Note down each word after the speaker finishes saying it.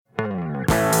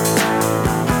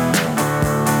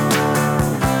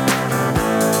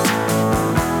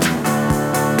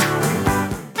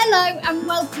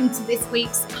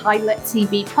week's Pilot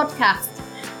TV podcast.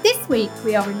 This week,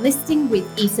 we are enlisting with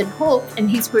Ethan Hawke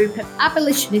and his group of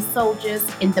abolitionist soldiers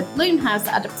in the Blumhouse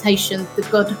adaptation, The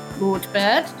Good Lord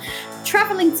Bird,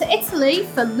 travelling to Italy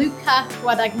for Luca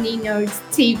Guadagnino's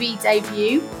TV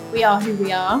debut, We Are Who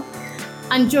We Are,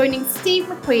 and joining Steve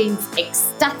McQueen's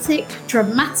ecstatic,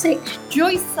 dramatic,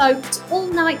 joy-soaked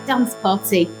all-night dance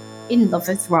party in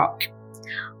Lovers Rock.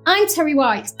 I'm Terry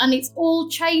White, and it's all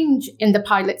change in the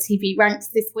Pilot TV ranks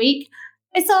this week.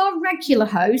 It's our regular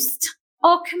host,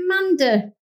 our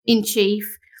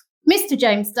Commander-in-Chief, Mr.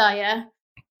 James Dyer,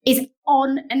 is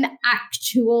on an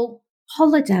actual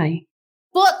holiday.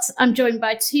 But I'm joined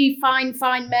by two fine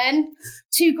men,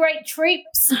 two great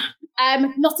troops,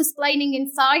 not explaining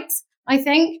in sight, I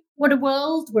think. What a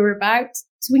world we're about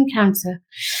to encounter.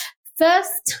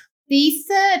 First, the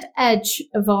third edge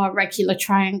of our regular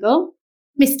triangle,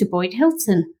 Mr. Boyd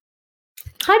Hilton.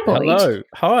 Hi, Boyd. Hello.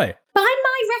 Hi. By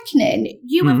my reckoning,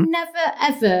 you have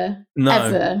never,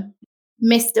 ever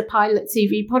missed a Pilot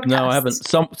TV podcast. No, I haven't.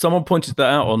 Someone pointed that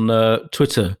out on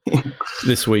Twitter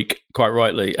this week, quite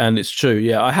rightly, and it's true.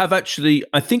 Yeah, I have actually.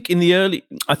 I think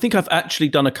I've actually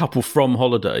done a couple from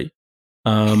holiday.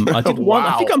 I did one.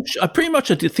 Wow. I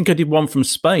think I did one from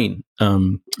Spain. At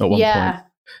one point.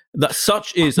 That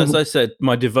such is, as I said,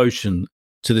 my devotion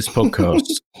to this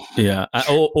podcast. Yeah,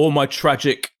 or my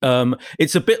tragic.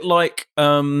 It's a bit like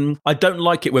I don't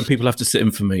like it when people have to sit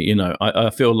in for me. You know,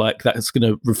 I feel like that's going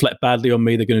to reflect badly on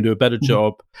me. They're going to do a better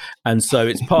job, and so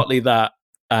it's partly that.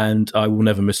 And I will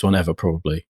never miss one ever,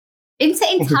 probably. It's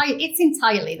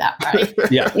entirely that, right?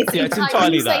 Yeah, it's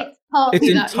entirely that. It's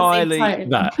entirely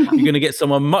that. You're going to get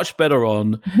someone much better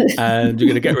on, and you're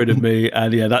going to get rid of me.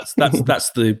 And yeah, that's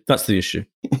the issue.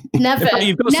 Never.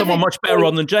 You've got someone much better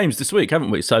on than James this week,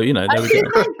 haven't we? So there we go.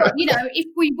 But, if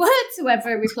we were to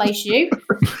ever replace you,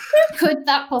 who could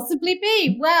that possibly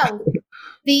be? Well,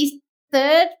 the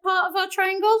third part of our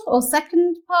triangle, or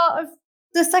second part of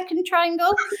the second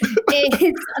triangle, is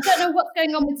I don't know what's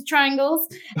going on with the triangles.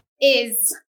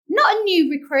 Is not a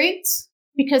new recruit,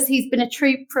 because he's been a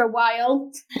troop for a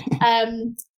while.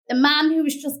 The man who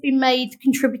has just been made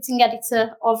contributing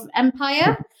editor of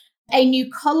Empire, a new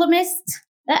columnist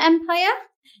at Empire.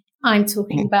 I'm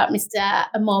talking about Mr.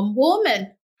 Amon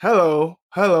Warman. Hello.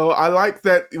 I like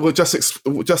that we're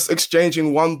just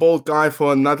exchanging one bald guy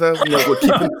for another.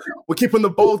 We're keeping the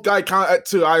bald guy count at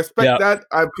 2. I respect that.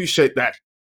 I appreciate that.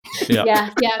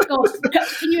 Yeah. God,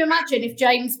 can you imagine if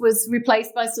James was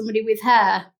replaced by somebody with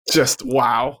hair? Just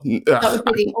wow. That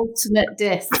would be the ultimate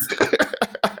diss.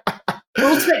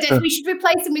 Ultimate diss. We should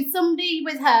replace him with somebody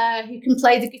with hair who can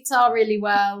play the guitar really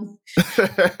well.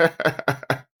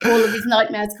 All of his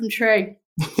nightmares come true.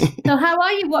 So how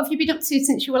are you? What have you been up to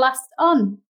since you were last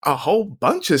on? A whole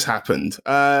bunch has happened.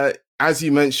 As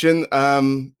you mentioned,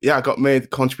 I got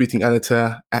made contributing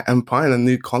editor at Empire and a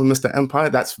new columnist at Empire.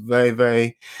 That's very,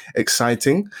 very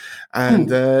exciting.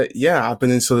 And I've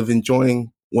been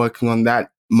enjoying working on that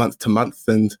month to month,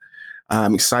 and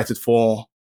I'm excited for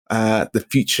the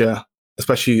future,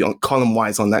 especially on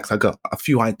column-wise on that, because I've got a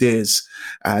few ideas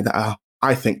that are,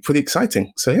 I think, pretty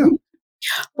exciting. So, yeah.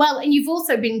 Well, and you've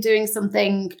also been doing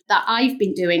something that I've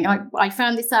been doing. I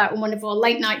found this out on one of our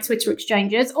late night Twitter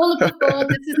exchanges. All above board.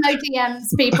 This is no DMs,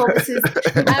 people. This is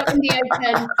out in the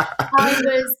open. I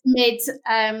was mid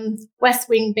West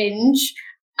Wing binge,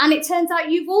 and it turns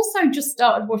out you've also just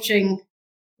started watching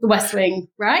The West Wing,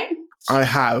 right? I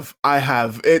have.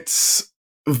 It's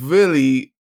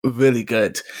really, really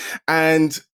good,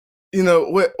 and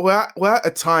we're at a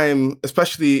time,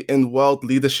 especially in world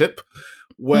leadership,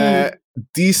 where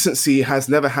decency has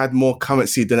never had more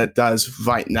currency than it does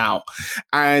right now.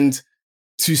 And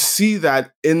to see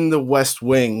that in The West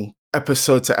Wing,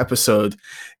 episode to episode,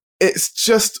 it's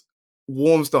just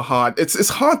warms the heart. It's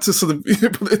hard to sort of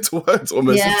put it into words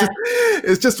almost. Yeah.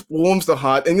 It just warms the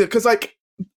heart. And because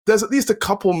there's at least a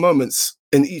couple moments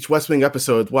in each West Wing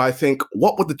episode where I think,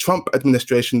 what would the Trump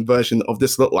administration version of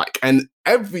this look like? And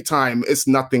every time it's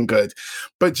nothing good.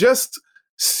 But just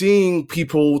seeing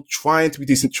people trying to be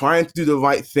decent, trying to do the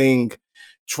right thing,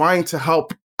 trying to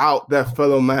help out their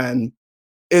fellow man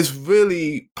is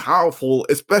really powerful,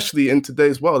 especially in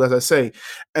today's world, as I say.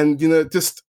 And,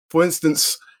 just for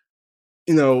instance,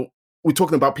 we're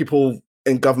talking about people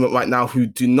in government right now who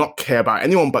do not care about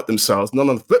anyone but themselves. And on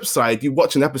the flip side, you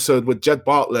watch an episode with Jed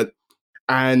Bartlett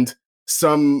and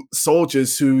some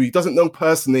soldiers who he doesn't know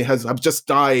personally have just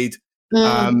died,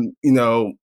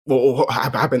 or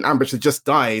have been ambushed, just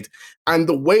died. And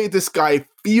the way this guy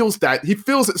feels that, he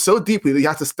feels it so deeply that he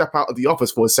has to step out of the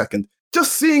office for a second.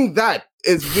 Just seeing that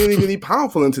is really, really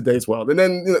powerful in today's world. And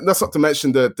then that's not to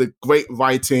mention the great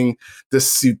writing, the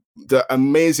the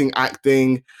amazing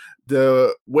acting,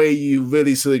 the way you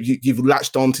really sort of you've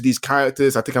latched on to these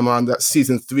characters. I think I'm on that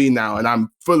season 3 now, and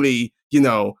I'm fully,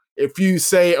 if you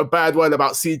say a bad word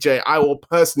about CJ, I will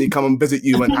personally come and visit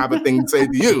you and have a thing to say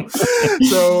to you.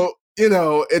 So,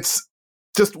 it's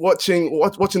just watching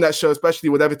that show, especially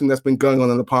with everything that's been going on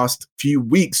in the past few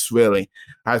weeks, really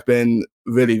has been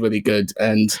really, really good.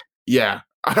 And yeah,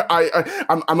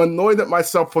 I'm annoyed at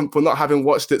myself for not having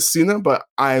watched it sooner, but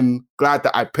I'm glad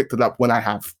that I picked it up when I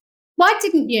have. Why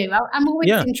didn't you? I'm always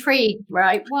intrigued,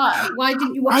 right? Why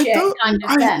didn't you watch it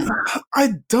then?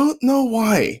 I don't know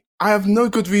why. I have no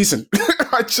good reason.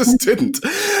 I just didn't.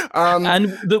 What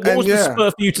was the spur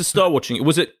for you to start watching it?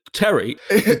 Was it Terry?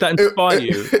 Did that inspire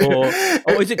you?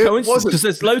 Or is it coincidence? Because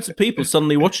there's loads of people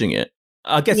suddenly watching it.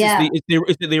 I guess is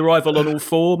it the arrival on all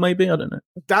 4, maybe? I don't know.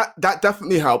 That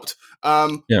definitely helped.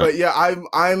 But yeah,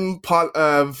 I'm part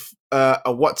of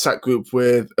a WhatsApp group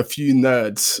with a few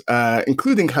nerds,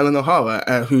 including Helen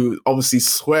O'Hara, who obviously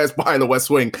swears by The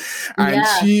West Wing. And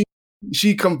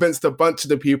she convinced a bunch of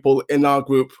the people in our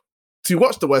group to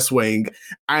watch The West Wing,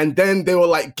 and then they were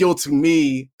like guilting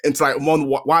me into like,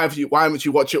 why haven't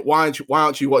you watched it? Why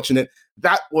aren't you watching it?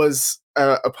 That was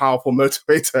a powerful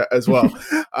motivator as well.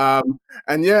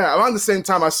 And yeah, around the same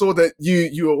time, I saw that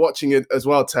you were watching it as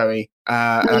well, Terry.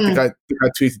 And I think I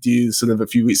tweeted you sort of a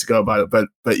few weeks ago about it.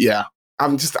 But yeah,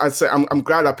 I'm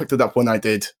glad I picked it up when I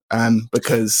did,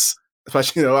 because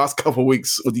especially in the last couple of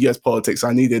weeks with the US politics,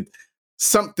 I needed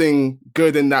something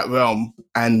good in that realm,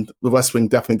 and The West Wing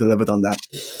definitely delivered on that.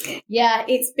 Yeah,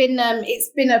 it's been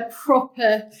a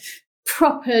proper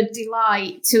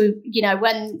delight to,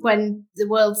 when the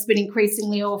world's been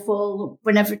increasingly awful,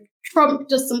 whenever Trump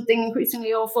does something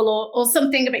increasingly awful or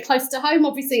something a bit close to home.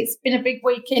 Obviously, it's been a big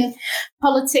week in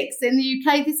politics in the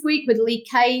UK this week with Lee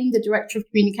Kane, the Director of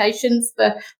Communications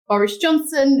for Boris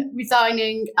Johnson,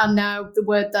 resigning, and now the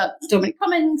word that Dominic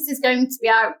Cummings is going to be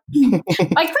out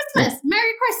by Christmas.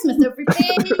 Merry Christmas, everybody!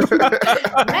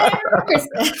 Merry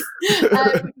Christmas!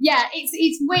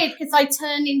 It's weird because I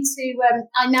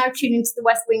now tune into The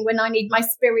West Wing when I need my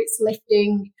spirits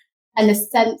lifting and a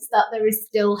sense that there is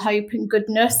still hope and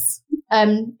goodness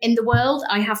in the world.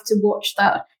 I have to watch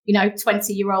that,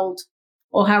 20-year-old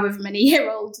or however many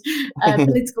year old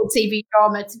political TV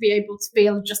drama to be able to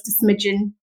feel just a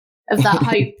smidgen of that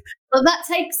hope. Well, that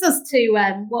takes us to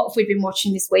what have we been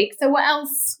watching this week? So what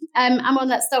else? Amon,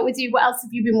 let's start with you. What else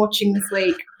have you been watching this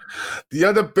week? The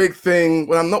other big thing,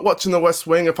 when I'm not watching The West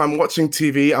Wing, if I'm watching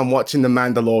TV, I'm watching The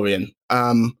Mandalorian,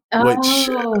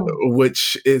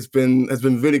 which has been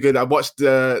really good. I watched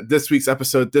this week's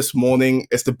episode this morning.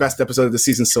 It's the best episode of the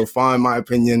season so far, in my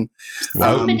opinion.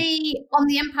 Somebody on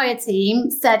the Empire team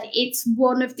said it's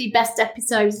one of the best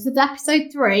episodes. It's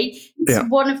episode 3. It's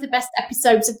one of the best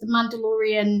episodes of The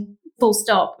Mandalorian, full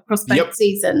stop, across both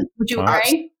season. Would you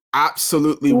agree?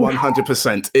 Absolutely,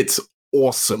 100%. It's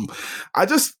awesome. I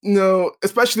just know,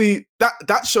 especially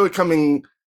that show coming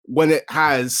when it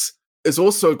has is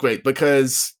also great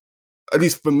because, at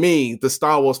least for me, the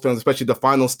Star Wars films, especially the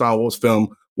final Star Wars film,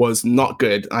 was not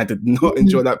good. I did not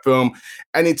enjoy that film.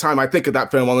 Anytime I think of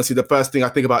that film, honestly, the first thing I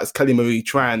think about is Kelly Marie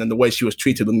Tran and the way she was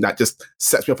treated, and that just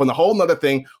sets me up on a whole nother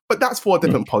thing. But that's for a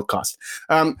different podcast.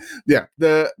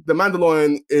 The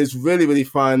Mandalorian is really, really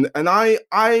fun, and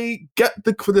I get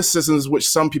the criticisms which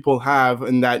some people have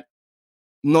in that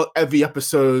not every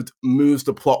episode moves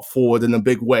the plot forward in a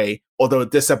big way, although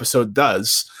this episode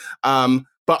does.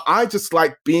 But I just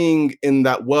like being in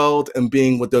that world and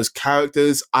being with those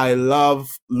characters. I love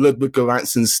Ludwig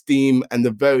Göransson's theme, and the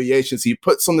variations he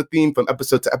puts on the theme from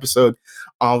episode to episode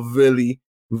are really,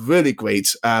 really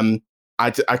great. I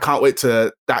can't wait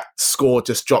till that score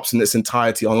just drops in its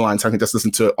entirety online so I can just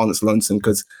listen to it on its lonesome,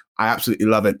 because I absolutely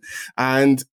love it.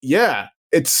 And yeah,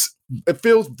 it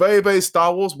feels very, very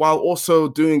Star Wars while also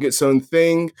doing its own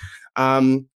thing.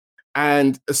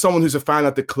 And as someone who's a fan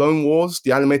of the Clone Wars,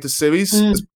 the animated series,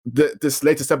 this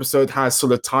latest episode has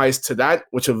sort of ties to that,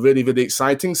 which are really, really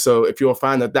exciting. So if you're a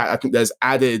fan of that, I think there's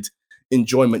added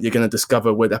enjoyment you're going to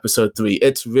discover with episode 3.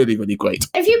 It's really, really great.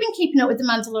 Have you been keeping up with The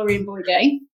Mandalorian,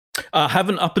 Boyday? I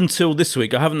haven't up until this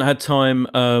week. I haven't had time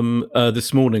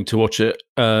this morning to watch it.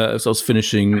 As I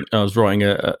was writing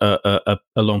a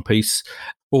long piece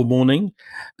all morning.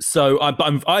 So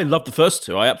I love the first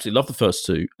 2. I absolutely love the first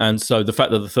 2, and so the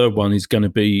fact that the third one is going to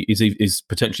be is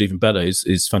potentially even better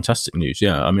is fantastic news.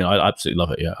 Yeah, I mean, I absolutely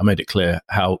love it. Yeah, I made it clear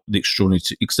how the extraordinary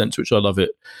extent to which I love it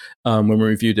when we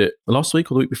reviewed it last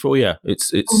week or the week before. Yeah,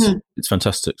 it's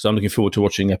fantastic. So I'm looking forward to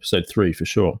watching episode 3 for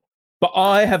sure. But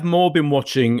I have more been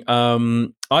watching.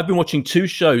 I've been watching 2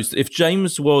 shows. If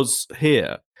James was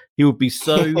here, he would be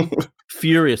so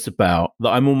furious about that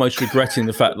I'm almost regretting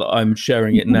the fact that I'm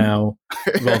sharing it now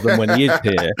rather than when he is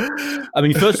here. I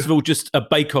mean, first of all, just a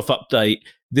Bake Off update.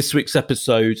 This week's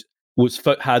episode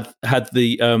had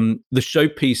the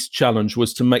showpiece challenge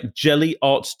was to make jelly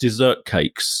art dessert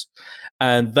cakes.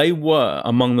 And they were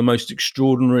among the most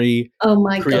extraordinary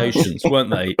creations, weren't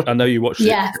they? I know you watched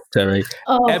it, Terry,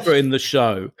 ever in the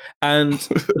show. And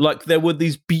like there were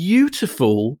these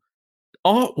beautiful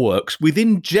artworks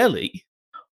within jelly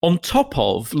on top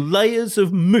of layers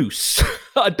of mousse.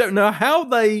 I don't know how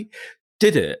they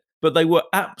did it, but they were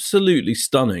absolutely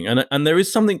stunning. And there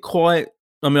is something quite,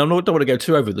 I mean, I don't want to go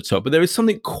too over the top, but there is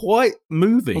something quite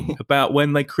moving about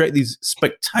when they create these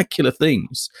spectacular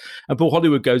things. And Paul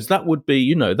Hollywood goes, that would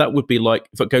be like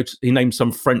if I go to, he named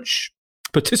some French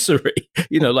patisserie,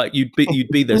 like you'd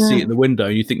be there, see it in the window,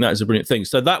 and you think that is a brilliant thing.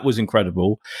 So that was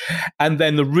incredible. And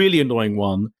then the really annoying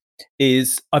one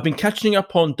is I've been catching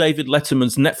up on David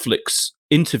Letterman's Netflix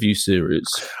interview series.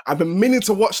 I've been meaning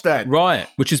to watch that. Right,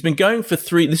 which has been going for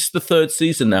this is the third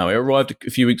season now. It arrived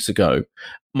a few weeks ago.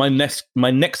 My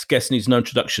next guest needs no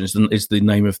introduction is the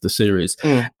name of the series.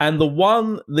 And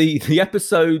the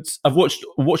episodes, I've watched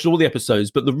all the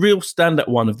episodes, but the real standout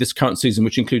one of this current season,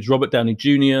 which includes Robert Downey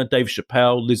Jr., Dave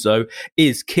Chappelle, Lizzo,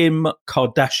 is Kim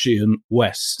Kardashian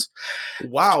West.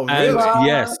 Wow, and really?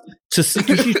 Yes,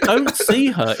 because you don't see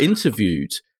her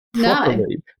interviewed properly.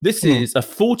 No. This is a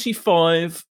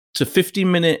 45 to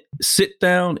 50-minute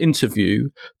sit-down interview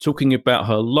talking about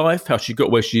her life, how she got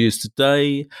where she is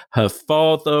today, her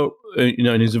father,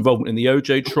 and his involvement in the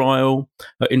OJ trial,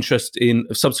 her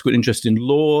subsequent interest in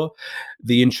law,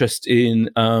 the interest in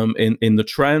the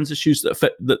trans issues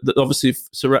that obviously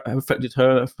have affected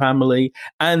her family,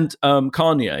 and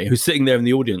Kanye, who's sitting there in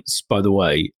the audience, by the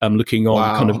way, looking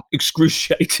on kind of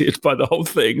excruciated by the whole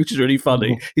thing, which is really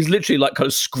funny. He's literally like kind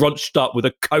of scrunched up with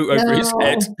a coat over his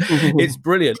head. It's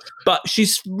brilliant. But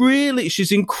she's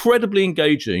incredibly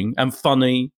engaging and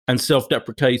funny and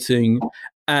self-deprecating.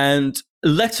 And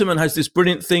Letterman has this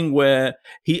brilliant thing where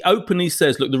he openly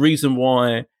says, look, the reason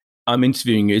why I'm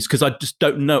interviewing you is because I just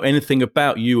don't know anything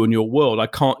about you and your world. I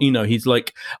can't, he's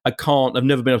like, I've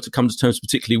never been able to come to terms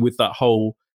particularly with that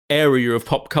whole area of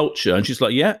pop culture. And she's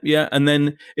like, yeah. And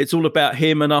then it's all about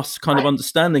him and us kind of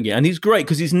understanding it. And he's great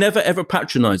because he's never, ever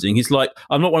patronizing. He's like,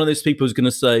 I'm not one of those people who's going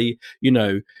to say,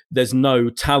 there's no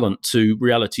talent to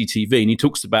reality TV. And he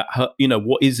talks about her,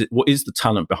 what is the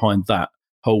talent behind that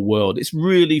whole world. It's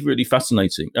really, really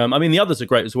fascinating. I mean, the others are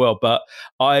great as well, but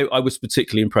I was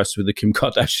particularly impressed with the Kim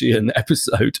Kardashian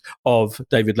episode of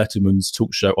David Letterman's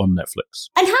talk show on Netflix.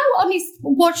 And how honest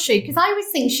was she? Because I always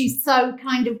think she's so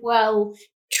kind of well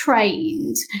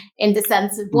trained in the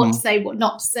sense of what to say, what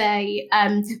not to say.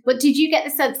 But did you get the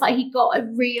sense that he got a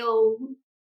real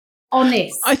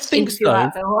honest interview out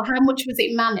of her, or how much was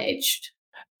it managed?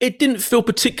 It didn't feel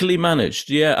particularly managed.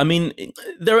 Yeah, I mean,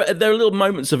 there are little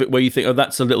moments of it where you think, oh,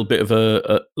 that's a little bit of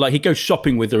a like he goes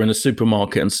shopping with her in a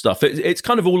supermarket and stuff. It's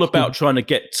kind of all about trying to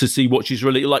get to see what she's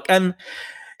really like. And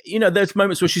there's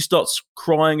moments where she starts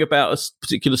crying about a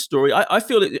particular story. I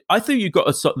feel you got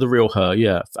the real her.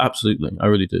 Yeah, absolutely, I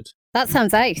really did. That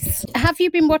sounds ace. Have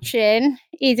you been watching,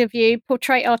 either of you,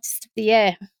 Portrait Artist of the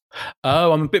Year?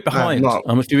 Oh, I'm a bit behind.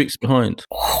 I'm a few weeks behind.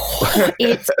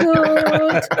 It's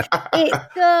good. It's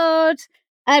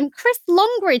good. Chris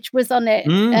Longridge was on it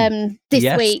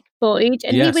this week, Boyd,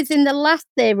 and he was in the last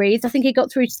series. I think he got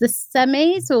through to the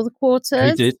semis or the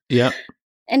quarters. He did, yeah.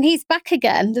 And he's back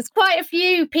again. There's quite a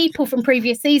few people from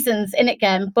previous seasons in it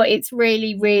again, but it's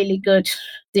really, really good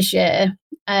this year.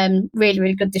 Really,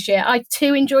 really good this year. I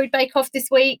too enjoyed Bake Off this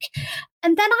week.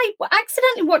 And then I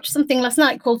accidentally watched something last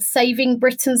night called Saving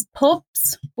Britain's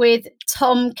Pubs with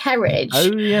Tom Kerridge.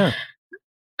 Oh, yeah.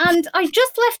 And I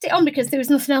just left it on because there was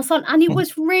nothing else on. And it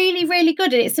was really, really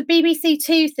good. And it's a BBC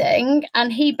Two thing.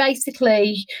 And he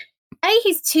basically,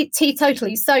 he's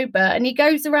teetotally sober. And he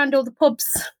goes around all the pubs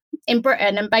in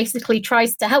Britain and basically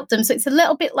tries to help them. So it's a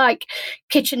little bit like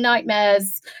Kitchen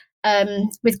Nightmares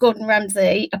with Gordon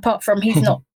Ramsay, apart from he's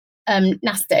not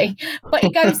nasty. But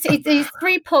it goes to these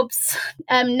 3 pubs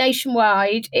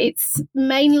nationwide. It's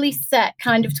mainly set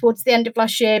kind of towards the end of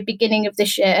last year, beginning of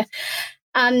this year.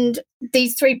 And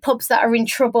these 3 pubs that are in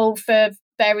trouble for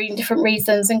varying different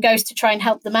reasons, and goes to try and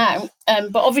help them out.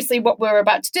 But obviously what we're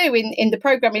about to do in the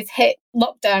programme is hit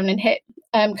lockdown and hit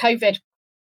COVID.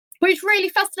 Which is really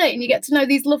fascinating. You get to know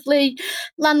these lovely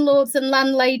landlords and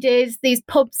landladies. These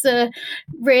pubs are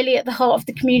really at the heart of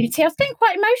the community. I was getting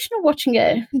quite emotional watching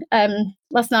it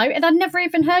last night, and I'd never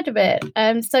even heard of it.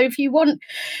 So if you want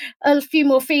a few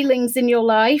more feelings in your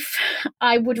life,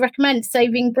 I would recommend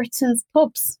Saving Britain's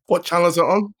Pubs. What channel is it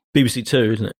on? BBC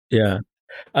Two, isn't it? Yeah.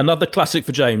 Another classic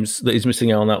for James that he's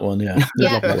missing out on that one. Yeah.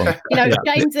 Yeah. You know,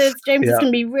 James is going to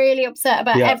be really upset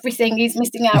about everything he's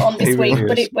missing out on this week,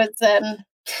 but it was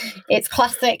it's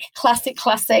classic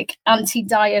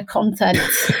anti-Dyer content.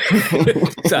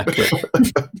 Exactly.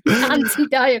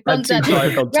 Anti-Dyer content.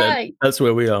 Right. That's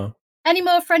where we are. Any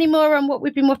more on what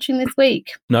we've been watching this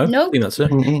week? No, I think that's it.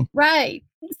 Mm-hmm. Right.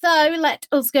 So let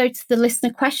us go to the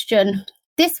listener question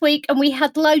this week, and we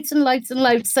had loads and loads and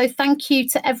loads. So thank you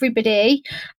to everybody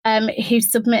who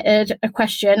submitted a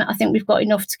question. I think we've got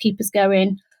enough to keep us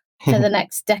going for the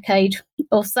next decade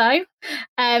or so.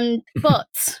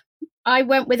 But I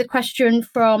went with a question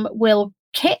from Will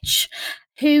Kitch,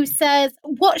 who says,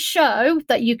 what show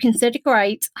that you consider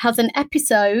great has an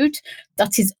episode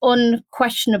that is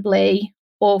unquestionably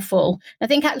awful? I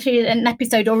think actually an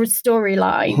episode or a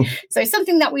storyline. So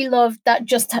something that we love that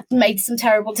just made some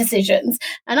terrible decisions.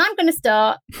 And I'm going to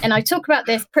start, and I talk about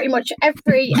this pretty much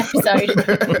every episode.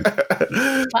 But I'm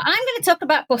going to talk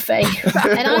about Buffy.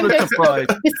 And I'm going to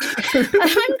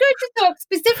talk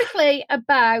specifically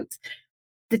about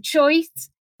the choice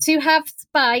to have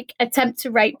Spike attempt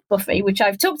to rape Buffy, which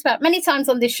I've talked about many times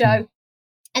on this show,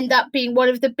 and that being one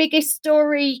of the biggest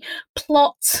story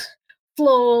plot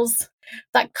flaws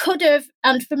that could have,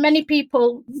 and for many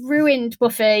people, ruined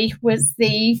Buffy, was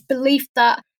the belief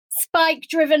that Spike,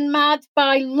 driven mad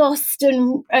by lust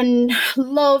and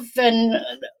love and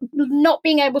not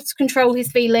being able to control his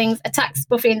feelings, attacks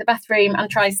Buffy in the bathroom and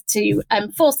tries to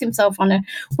force himself on her,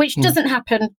 which doesn't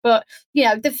happen. But, you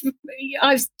know,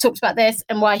 I've talked about this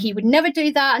and why he would never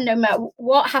do that, and no matter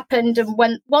what happened. And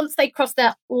once they crossed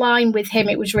that line with him,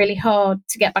 it was really hard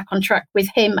to get back on track with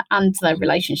him and their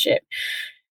relationship.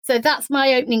 So that's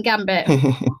my opening gambit.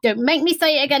 Don't make me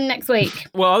say it again next week.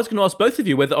 Well, I was going to ask both of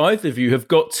you whether either of you have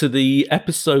got to the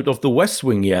episode of The West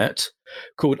Wing yet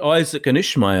called Isaac and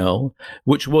Ishmael,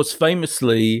 which was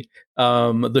famously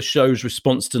the show's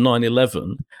response to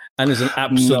 9/11 and is an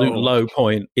absolute low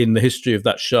point in the history of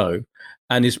that show,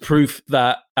 and is proof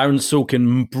that Aaron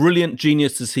Sorkin, brilliant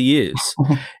genius as he is,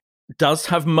 does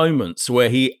have moments where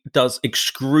he does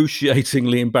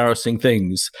excruciatingly embarrassing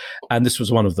things, and this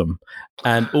was one of them.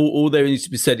 And all there needs to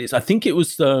be said is, I think it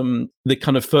was the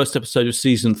kind of first episode of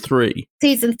season 3.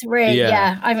 Season 3,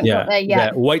 yeah. I haven't got there yet.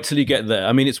 Yeah. Wait till you get there.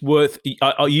 I mean, it's worth.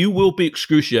 You will be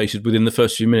excruciated within the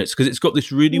first few minutes, because it's got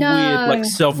this really weird, like,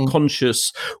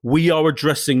 self-conscious. We are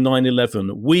addressing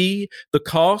 9/11. We, the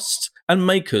cast and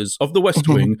makers of The West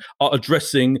Wing, are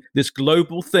addressing this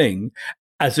global thing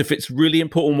as if it's really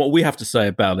important what we have to say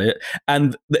about it.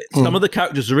 And some of the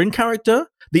characters are in character.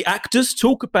 The actors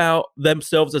talk about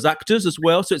themselves as actors as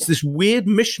well. So it's this weird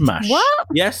mishmash. What?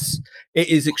 Yes, it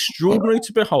is extraordinary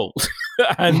to behold.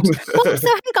 And so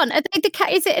hang on.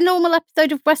 Is it a normal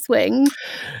episode of West Wing?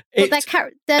 They're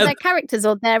their characters,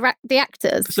 or they're the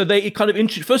actors? So they kind of,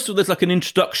 first of all, there's like an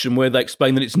introduction where they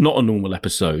explain that it's not a normal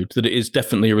episode, that it is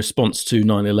definitely a response to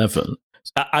 9/11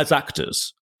 as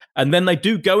actors. And then they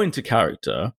do go into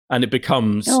character, and it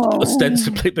becomes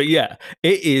ostensibly, but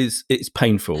it's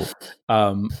painful.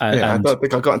 I don't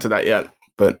think I've gotten to that yet,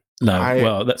 but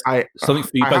no, that's something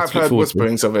for you both to look forward to. I have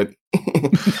heard whisperings of it.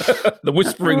 The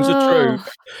whisperings are true.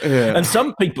 Yeah. And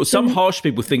some harsh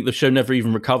people think the show never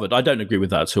even recovered. I don't agree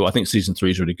with that at all. I think season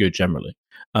 3 is really good generally.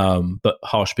 But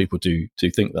harsh people do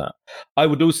think that. I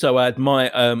would also add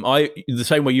the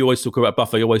same way you always talk about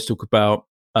Buffy, I always talk about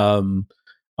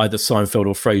either Seinfeld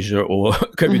or Frasier or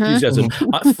Curb Your Enthusiasm.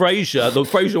 Frasier, the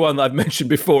Frasier one that I've mentioned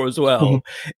before as well,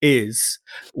 is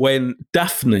when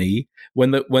Daphne,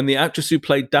 when the actress who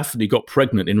played Daphne got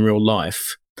pregnant in real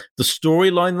life, the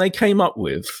storyline they came up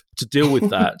with to deal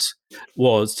with that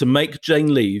was to make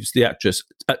Jane Leeves, the actress,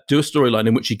 do a storyline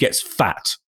in which she gets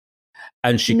fat.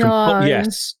 And she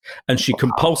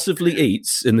compulsively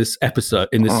eats in this episode,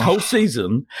 in this whole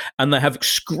season, and they have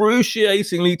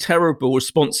excruciatingly terrible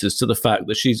responses to the fact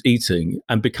that she's eating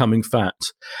and becoming fat.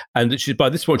 And that by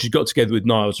this point, she's got together with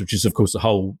Niles, which is, of course, a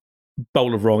whole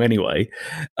bowl of wrong anyway.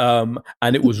 And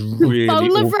it was really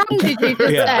bowl of wrong, did you just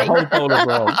say? A whole bowl of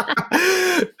wrong.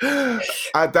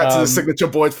 Add that to the signature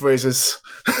Boyd phrases.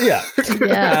 Yeah.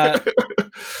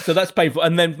 So that's painful.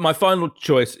 And then my final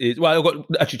choice is, well, I've got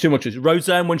actually 2 more choices.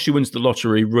 Roseanne, when she wins the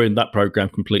lottery, ruined that program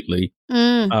completely.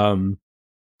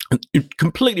 It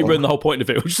completely ruined the whole point of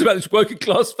it, which is about this working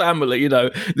class family,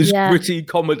 this gritty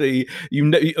comedy.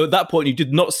 At that point, you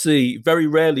did not see, very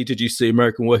rarely did you see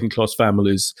American working class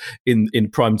families in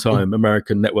primetime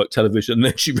American network television. And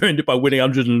then she ruined it by winning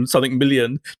 $100 and something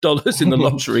million in the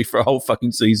lottery for a whole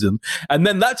fucking season. And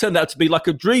then that turned out to be like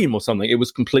a dream or something. It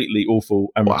was completely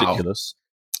awful and ridiculous.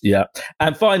 Yeah.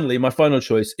 And finally, my final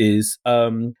choice is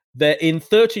they're in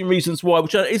 13 Reasons Why,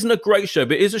 which isn't a great show,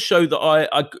 but it is a show that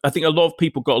I think a lot of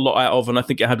people got a lot out of, and I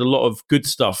think it had a lot of good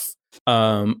stuff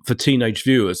for teenage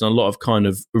viewers, and a lot of kind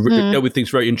of dealt with things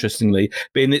very interestingly.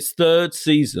 But in its third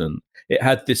season, it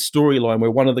had this storyline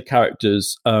where one of the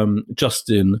characters,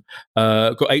 Justin,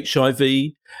 got HIV,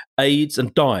 AIDS,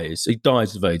 and dies. He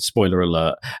dies of AIDS, spoiler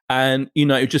alert. And,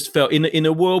 it just felt in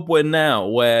a world where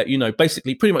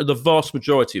basically pretty much the vast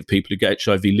majority of people who get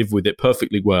HIV live with it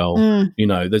perfectly well.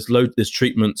 There's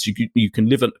treatments, you can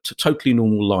live a totally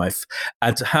normal life.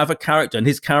 And to have a character, and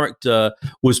his character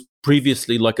was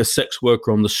previously like a sex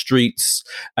worker on the streets,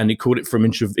 and he called it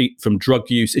from drug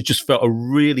use. It just felt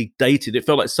really dated. It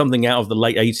felt like something out of the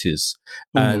late 80s.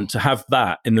 And to have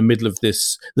that in the middle of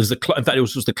this, in fact, it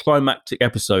was just the climactic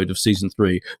episode of season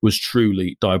 3 was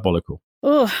truly diabolical.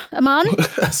 Oh, Aman?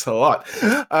 That's a lot.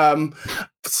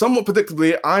 Somewhat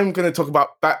predictably, I'm going to talk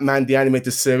about Batman the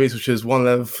Animated Series, which is one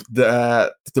of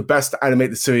the best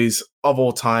animated series of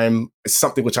all time. It's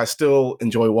something which I still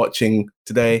enjoy watching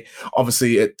today.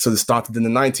 Obviously, it sort of started in the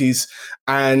 90s,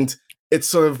 and it's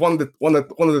sort of one of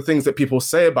the things that people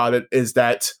say about it is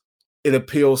that it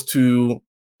appeals to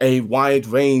a wide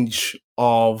range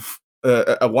of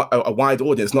a wide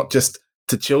audience, not just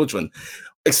to children.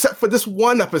 Except for this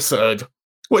one episode,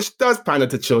 which does pander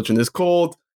to children. It's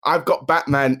called I've Got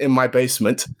Batman in My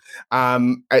Basement. The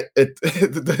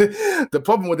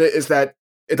problem with it is that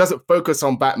it doesn't focus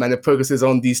on Batman. It focuses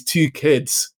on these two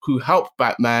kids who help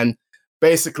Batman.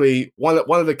 Basically, one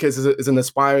of the kids is an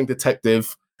aspiring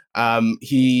detective.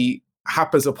 He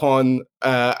happens upon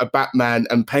a Batman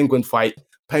and Penguin fight.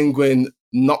 Penguin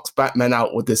knocks Batman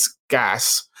out with this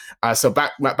gas. So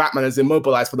Batman is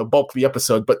immobilized for the bulk of the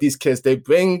episode, but these kids, they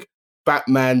bring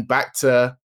Batman back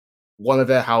to one of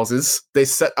their houses. They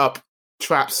set up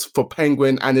traps for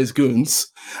Penguin and his goons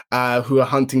who are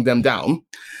hunting them down.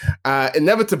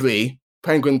 Inevitably,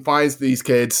 Penguin finds these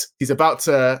kids. He's about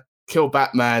to kill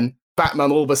Batman.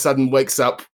 Batman all of a sudden wakes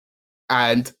up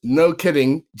and, no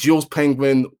kidding, duels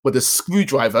Penguin with a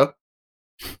screwdriver.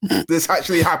 This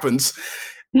actually happens.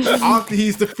 After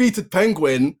he's defeated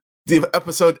Penguin, the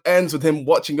episode ends with him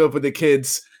watching over the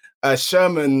kids.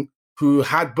 Sherman, who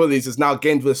had bullies, has now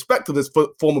gained respect of his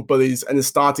former bullies and is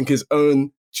starting his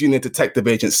own junior detective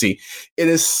agency. It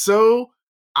is so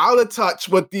out of touch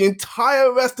with the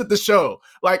entire rest of the show.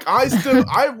 Like,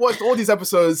 I've watched all these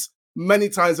episodes many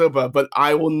times over, but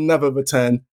I will never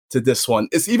return to this one.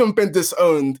 It's even been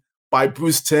disowned by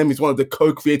Bruce Timm. He's one of the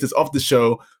co-creators of the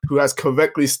show, who has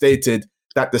correctly stated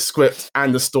that the script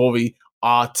and the story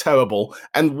are terrible.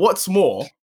 And what's more,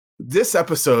 this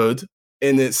episode,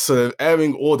 in its sort of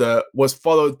airing order, was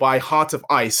followed by Heart of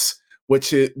Ice, which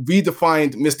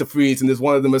redefined Mr. Freeze and is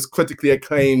one of the most critically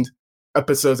acclaimed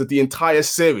episodes of the entire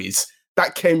series.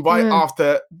 That came right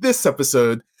after this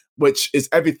episode, which is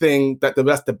everything that the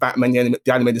rest of Batman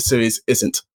the Animated Series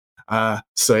isn't.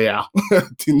 So yeah,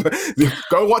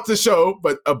 go watch the show,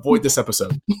 but avoid this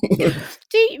episode.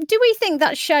 Do we think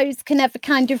that shows can ever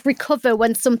kind of recover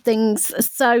when something's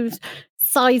so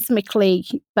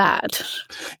seismically bad?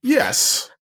 Yes,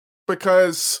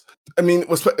 because I mean,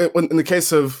 in the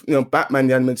case of Batman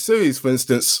the Animated Series, for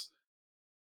instance,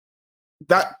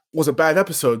 that was a bad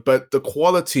episode, but the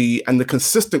quality and the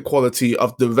consistent quality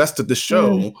of the rest of the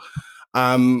show,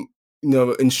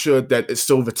 ensured that it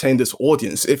still retained its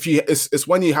audience. It's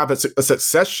when you have a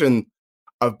succession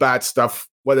of bad stuff,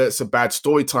 whether it's a bad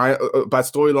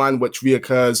storyline which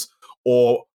reoccurs,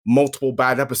 or multiple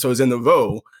bad episodes in a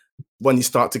row, when you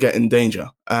start to get in danger.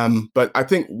 But I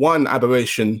think one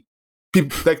aberration,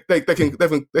 people they can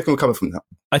recover from that.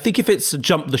 I think if it's a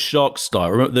jump the shark style,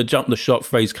 remember the jump the shark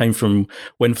phrase came from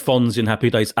when Fonz in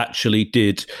Happy Days actually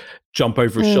did jump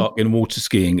over a shark in a water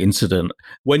skiing incident.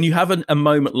 When you have a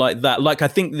moment like that, like I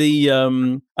think the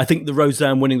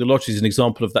Roseanne winning the lottery is an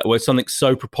example of that, where something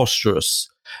so preposterous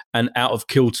and out of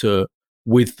kilter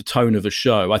with the tone of a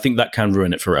show, I think that can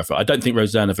ruin it forever. I don't think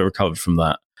Roseanne ever recovered from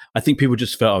that. I think people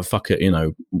just felt, oh, fuck it,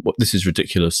 this is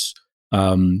ridiculous.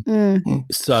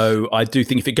 So I do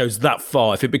think if it goes that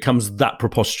far, if it becomes that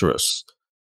preposterous,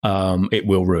 it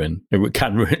will ruin. It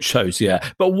can ruin shows, yeah.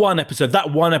 But that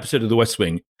one episode of The West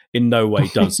Wing in no way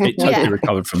does. It totally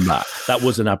recovered from that. That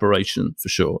was an aberration for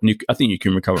sure. And I think you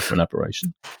can recover from an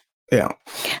aberration. Yeah.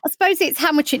 I suppose it's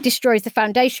how much it destroys the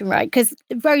foundation, right? Because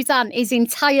Roseanne is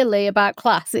entirely about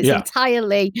class. It's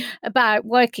entirely about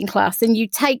working class. And you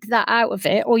take that out of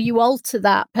it, or you alter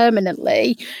that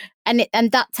permanently, and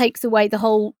that takes away the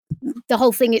whole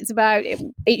thing. It's about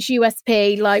its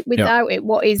USP. Like, without it,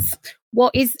 what is,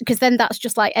 because then that's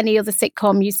just like any other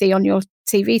sitcom you see on your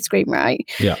TV screen, right?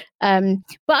 Yeah.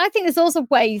 But I think there's also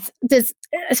ways,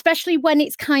 especially when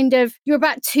it's kind of, you're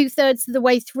about 2/3 of the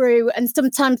way through, and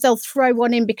sometimes they'll throw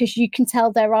one in because you can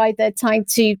tell they're either trying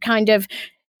to kind of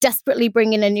desperately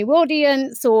bring in a new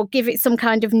audience or give it some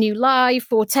kind of new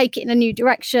life or take it in a new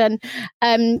direction,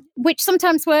 which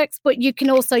sometimes works, but you can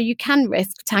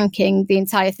risk tanking the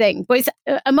entire thing. But it's,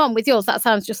 Amon, with yours, that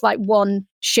sounds just like one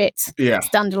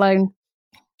standalone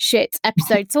shit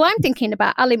episode. So I'm thinking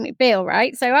about Ally McBeal,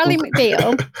 right? So Ally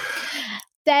McBeal,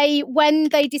 when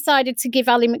they decided to give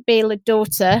Ally McBeal a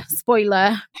daughter,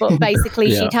 spoiler, but basically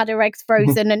she'd had her eggs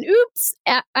frozen and oops,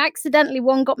 accidentally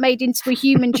one got made into a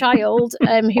human child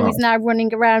who is now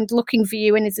running around looking for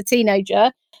you and is a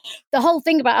teenager. The whole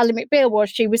thing about Ally McBeal was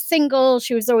she was single,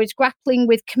 she was always grappling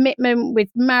with commitment, with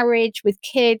marriage, with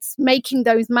kids, making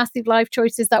those massive life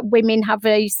choices that women have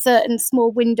a certain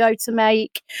small window to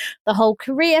make, the whole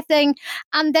career thing.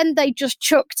 And then they just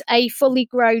chucked a fully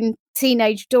grown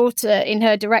teenage daughter in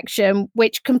her direction,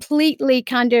 which completely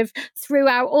kind of threw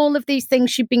out all of these things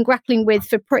she'd been grappling with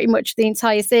for pretty much the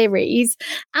entire series,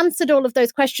 answered all of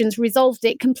those questions, resolved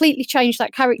it, completely changed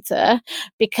that character,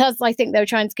 because I think they were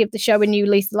trying to give the show a new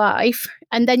lease of life.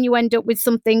 And then you end up with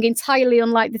something entirely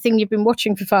unlike the thing you've been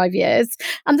watching for 5 years.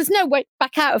 And there's no way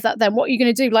back out of that then. What are you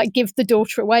going to do? Like, give the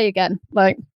daughter away again?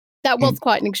 Like, that was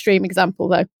quite an extreme example,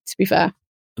 though, to be fair.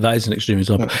 That is an extreme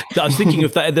example. I was thinking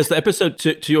of that. There's the episode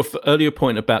to your earlier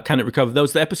point about can it recover? There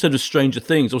was the episode of Stranger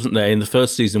Things, wasn't there, in the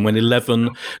first season when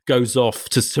Eleven goes off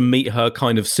to meet her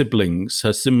kind of siblings,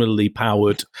 her similarly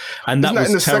powered, and that was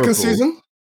in the terrible. Second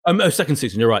season. Second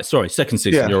season. You're right. Sorry, second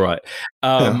season. Yeah. You're right.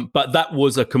 But that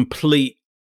was a complete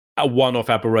one-off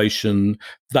aberration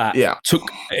that took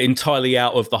entirely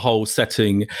out of the whole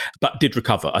setting, but did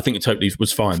recover. I think it totally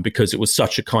was fine because it was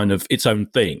such a kind of its own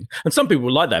thing. And some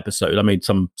people like that episode. I mean,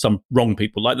 some wrong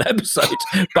people like that episode,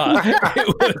 but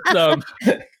it was,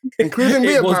 including me,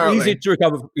 it was easy to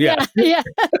recover. Yeah.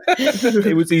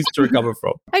 It was easy to recover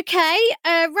from. Okay,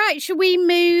 right. Shall we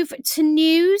move to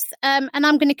news? And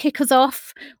I'm going to kick us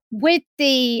off with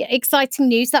the exciting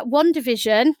news that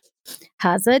WandaVision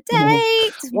has a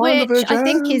date, which I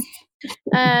think is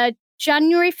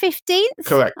January 15th.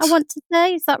 Correct. I want to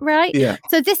say, is that right? Yeah.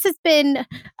 So this has been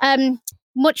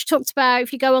much talked about.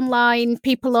 If you go online,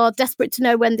 people are desperate to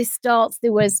know when this starts.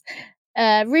 There was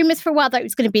rumours for a while that it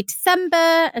was going to be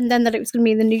December, and then that it was going to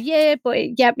be in the new year. But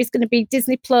it's going to be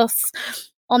Disney Plus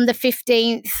on the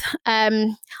 15th.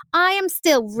 I am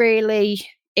still really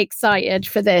excited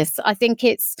for this. I think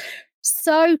it's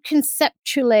so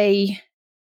conceptually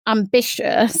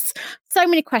ambitious. So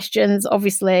many questions,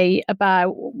 obviously,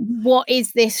 about what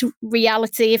is this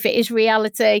reality, if it is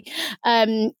reality.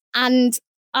 And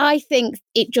I think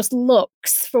it just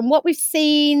looks, from what we've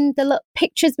seen, the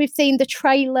pictures we've seen, the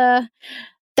trailer,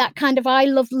 that kind of I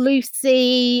Love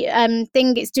Lucy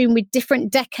thing it's doing with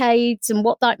different decades and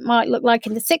what that might look like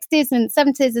in the 60s and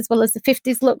 70s as well as the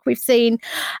 50s look we've seen.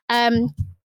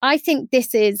 I think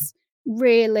this is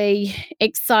really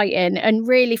exciting, and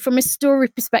really from a story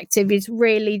perspective is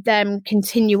really them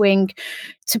continuing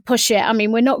to push it. I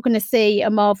mean, we're not going to see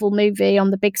a Marvel movie on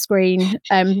the big screen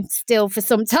still for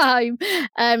some time,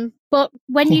 but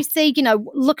when you see,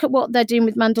 look at what they're doing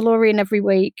with Mandalorian every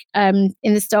week in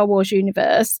the Star Wars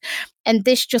universe, and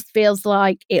this just feels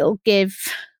like it'll give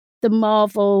the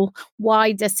Marvel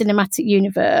wider cinematic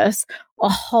universe a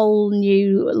whole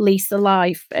new lease of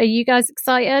life. Are you guys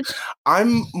excited?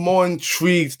 I'm more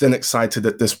intrigued than excited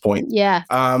at this point. Yeah.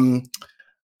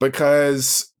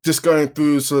 Because just going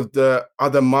through sort of the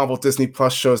other Marvel Disney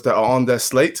Plus shows that are on their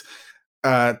slate,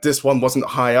 this one wasn't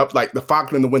high up. Like The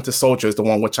Falcon and the Winter Soldier is the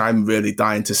one which I'm really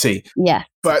dying to see. Yeah.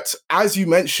 But as you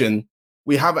mentioned,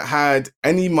 we haven't had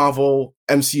any Marvel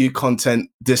MCU content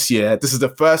this year. This is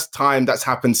the first time that's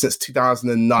happened since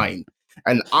 2009.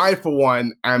 And I, for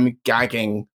one, am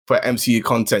gagging for MCU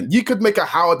content. You could make a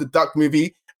Howard the Duck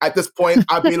movie. At this point,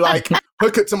 I'd be like,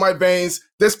 hook it to my veins.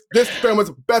 This film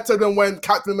was better than when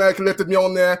Captain America lifted me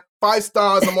on there. 5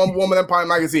 stars. I'm on Woman Empire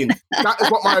magazine. That is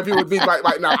what my review would be like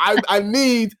right now. I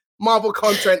need Marvel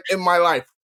content in my life.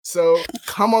 So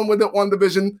come on with it,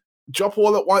 WandaVision. Drop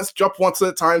all at once. Drop once at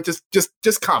a time.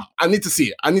 Just come. I need to see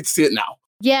it. I need to see it now.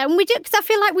 Yeah, and we do, because I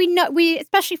feel like we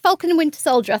especially Falcon and Winter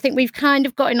Soldier, I think we've kind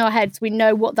of got in our heads, we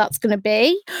know what that's going to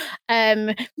be,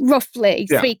 roughly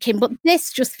speaking. But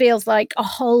this just feels like a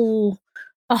whole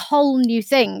new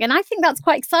thing, and I think that's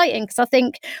quite exciting, because I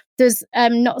think there's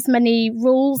not as many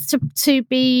rules to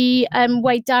be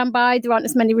weighed down by. There aren't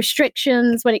as many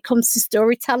restrictions when it comes to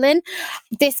storytelling.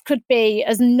 This could be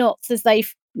as nuts as they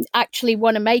actually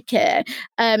want to make it,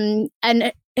 and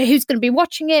who's going to be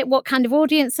watching it? What kind of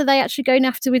audience are they actually going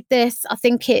after with this? I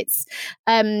think it's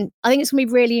going to be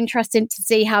really interesting to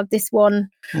see how this one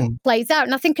plays out.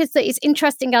 And I think it's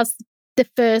interesting as the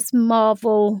first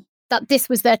Marvel, that this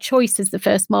was their choice as the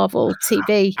first Marvel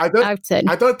TV outing.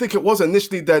 I don't think it was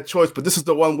initially their choice, but this is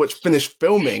the one which finished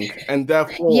filming, and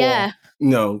therefore,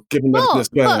 given this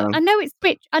I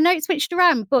know it's switched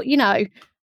around, but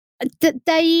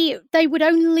they would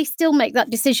only still make that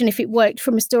decision if it worked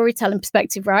from a storytelling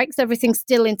perspective, right? Because everything's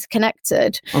still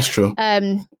interconnected. That's true.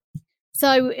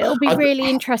 So it'll be really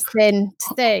interesting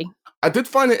to see. I did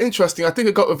find it interesting. I think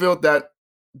it got revealed that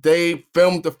they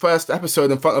filmed the first episode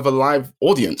in front of a live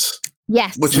audience.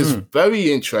 Yes, which is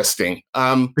very interesting.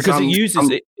 Because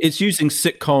it's using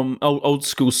sitcom, old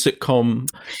school sitcom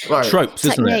tropes,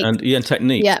 isn't it? And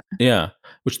technique. Yeah.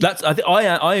 Which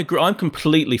I agree. I'm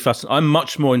completely fascinated. I'm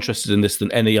much more interested in this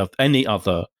than any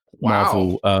other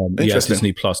Marvel.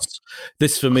 Disney Plus.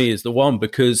 This for me is the one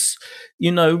because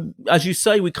as you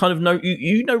say, we kind of know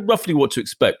you know roughly what to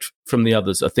expect from the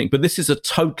others, I think. But this is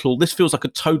this feels like a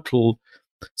total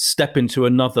step into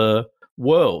another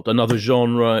world, another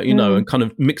genre, and kind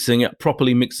of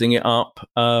properly mixing it up.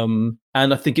 And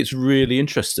I think it's really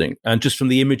interesting. And just from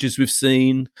the images we've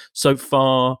seen so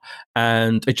far,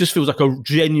 and it just feels like a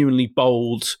genuinely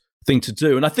bold thing to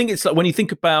do. And I think it's like when you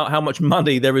think about how much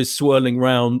money there is swirling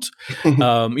around,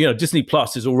 Disney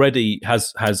Plus is already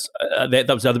has that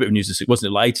was the other bit of news this week, wasn't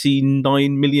it? Like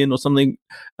 89 million or something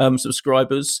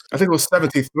subscribers. I think it was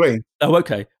 73. Oh,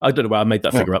 okay. I don't know why I made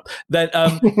that figure up. Then,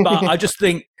 but I just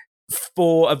think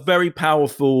for a very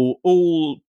powerful,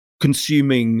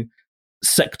 all-consuming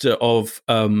sector of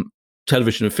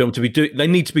television and film to be doing, they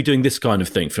need to be doing this kind of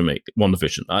thing for me.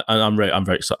 WandaVision. I'm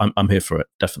very excited. I'm here for it.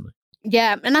 Definitely.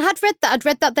 Yeah, and I'd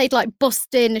read that they'd like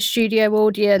bust in a studio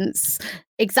audience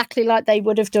exactly like they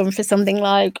would have done for something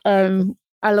like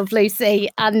I Love Lucy.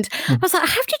 And I was like,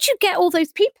 how did you get all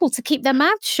those people to keep their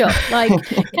mouths shut? Like,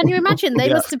 can you imagine?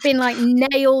 They must have been like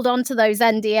nailed onto those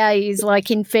NDAs,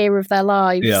 like in fear of their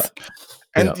lives. Yeah.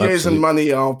 NDAs and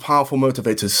money are powerful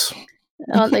motivators.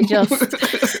 Aren't they just?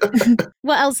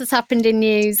 What else has happened in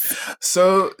news?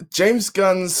 So James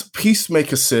Gunn's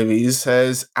Peacemaker series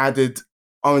has added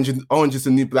Orange is the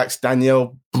New Black's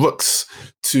Danielle Brooks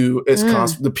to its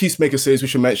cast. The Peacemaker series, we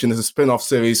should mention, is a spin-off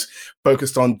series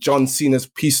focused on John Cena's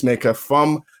Peacemaker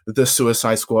from the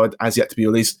Suicide Squad, as yet to be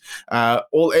released.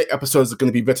 All 8 episodes are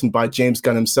going to be written by James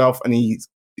Gunn himself, and he's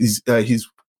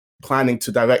planning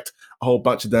to direct a whole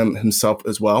bunch of them himself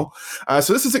as well.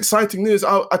 So this is exciting news.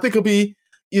 I think it'll be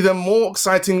either more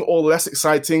exciting or less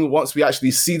exciting once we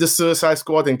actually see the Suicide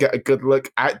Squad and get a good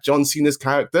look at John Cena's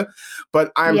character.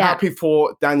 But I'm happy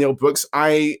for Danielle Brooks.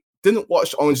 I didn't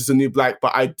watch Orange is the New Black,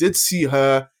 but I did see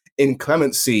her in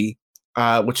Clemency,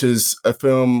 which is a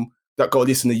film that got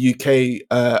released in the UK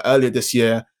earlier this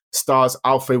year, stars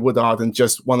Alfred Woodard, and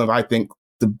just one of, I think,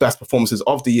 the best performances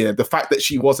of the year. The fact that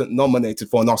she wasn't nominated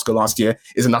for an Oscar last year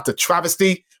is an utter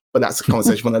travesty, but that's a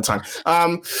conversation for another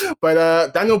time.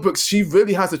 But Danielle Brooks, she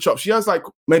really has the chops. She has like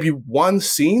maybe one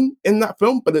scene in that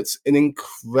film, but it's an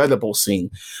incredible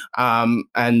scene.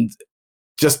 And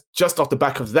just off the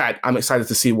back of that, I'm excited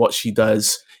to see what she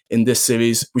does in this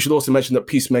series. We should also mention that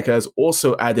Peacemaker has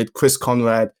also added Chris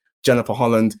Conrad, Jennifer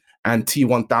Holland, and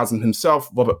T-1000 himself,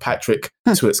 Robert Patrick,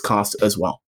 to its cast as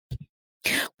well.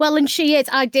 Well, and she is.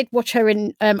 I did watch her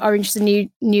in Orange is the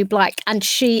New Black, and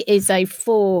she is a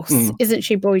force, isn't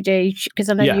she, Boydie? Because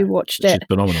I know you watched it. She's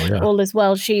phenomenal, all as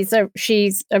well. She's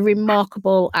a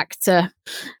remarkable actor.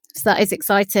 So that is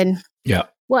exciting. Yeah.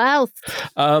 What else?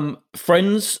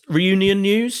 Friends reunion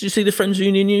news. Did you see the Friends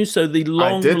reunion news? So the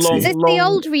long. Is this the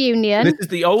old reunion? This is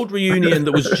the old reunion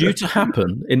that was due to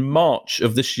happen in March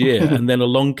of this year, and then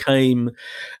along came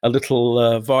a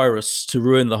little virus to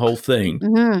ruin the whole thing.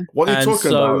 Mm-hmm. What are you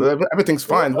talking about? Everything's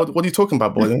fine. What are you talking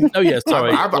about, boy? Oh yeah,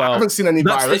 sorry. I haven't seen any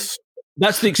virus.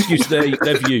 That's the excuse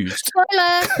they've used.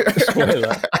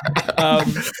 Spoiler.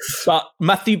 But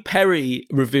Matthew Perry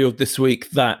revealed this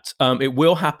week that it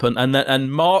will happen,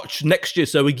 and March next year,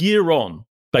 so a year on,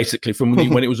 basically, from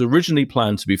when it was originally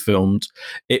planned to be filmed,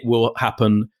 it will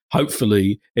happen,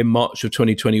 hopefully, in March of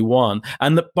 2021.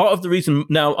 And part of the reason,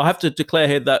 now, I have to declare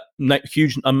here that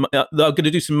huge, I'm going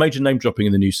to do some major name dropping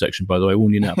in the news section, by the way, I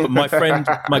warn you now. But my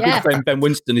good friend Ben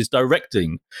Winston is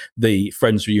directing the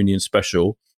Friends reunion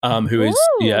special. Who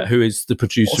is the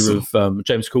producer of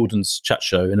James Corden's Chat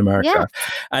Show in America,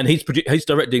 and he's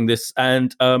directing this.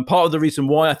 And part of the reason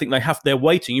why I think they're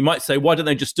waiting. You might say, why don't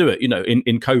they just do it?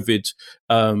 In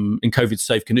COVID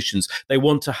safe conditions. They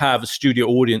want to have a studio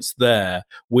audience there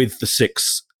with the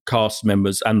 6 cast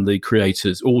members and the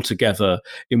creators all together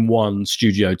in one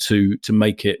studio to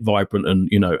make it vibrant and,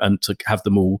 you know, and to have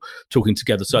them all talking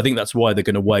together. So I think that's why they're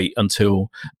going to wait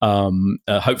until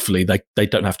hopefully they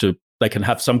don't have to. They can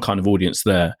have some kind of audience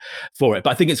there for it.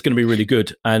 But I think it's going to be really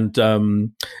good. And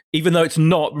even though it's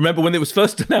not, remember when it was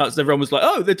first announced, everyone was like,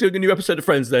 oh, they're doing a new episode of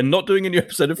Friends. They're not doing a new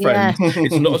episode of Friends. Yeah.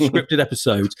 It's not a scripted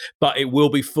episode, but it will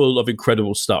be full of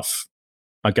incredible stuff.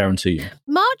 I guarantee you.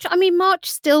 March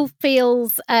still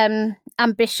feels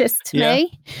ambitious to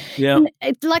me. Yeah.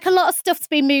 Like a lot of stuff's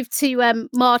been moved to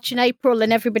March and April,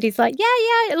 and everybody's like,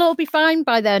 yeah, it'll all be fine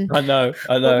by then. I know.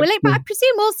 But I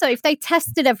presume also if they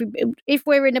tested if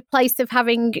we're in a place of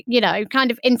having, you know, kind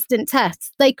of instant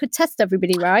tests, they could test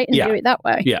everybody, right? And do it that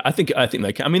way. Yeah, I think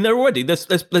they can. I mean, they're already, there's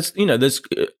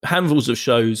handfuls of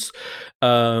shows,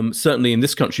 certainly in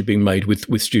this country being made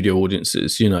with studio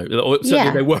audiences, you know, or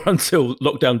certainly they were until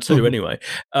lockdown 2 anyway.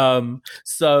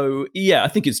 So yeah, I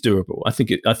think it's doable. I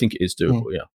think it is doable.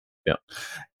 Yeah.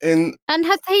 And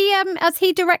has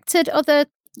he directed other?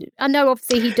 I know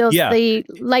obviously he does the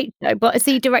Late Show, but has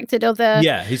he directed other?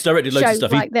 Yeah, he's directed loads of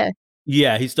stuff like this.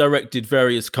 Yeah, he's directed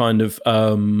various kind of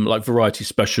like variety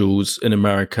specials in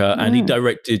America, and he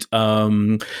directed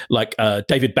like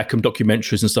David Beckham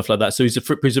documentaries and stuff like that. So he's a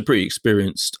pretty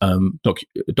experienced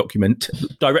document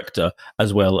director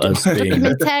as well as being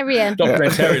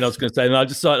documentarian. I was going to say, and I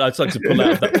decided to pull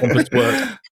out that pompous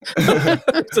word.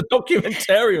 It's a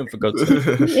documentarian, for God's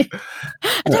sake.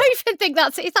 I don't even think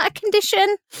is that a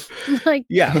condition?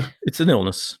 Yeah, it's an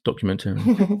illness.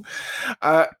 Documentarian.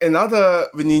 In other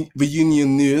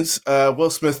reunion news,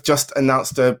 Will Smith just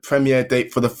announced a premiere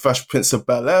date for the Fresh Prince of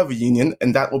Bel-Air reunion,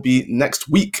 and that will be next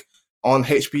week on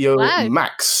HBO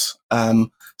Max.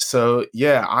 So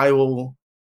yeah, I will.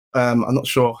 I'm not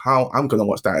sure how I'm going to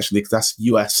watch that actually, because that's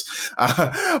US,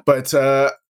 but.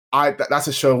 That's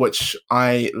a show which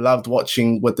I loved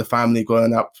watching with the family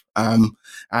growing up. And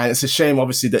it's a shame,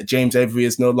 obviously, that James Avery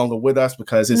is no longer with us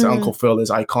because his Uncle Phil is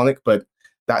iconic, but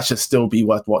that should still be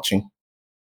worth watching.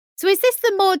 So is this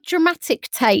the more dramatic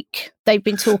take they've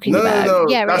been talking about? No.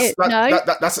 Yeah,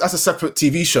 that's a separate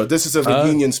TV show. This is a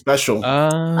reunion special.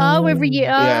 A reunion.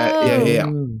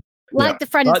 Yeah. Like the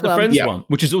Friends one. The Friends one,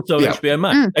 which is also HBO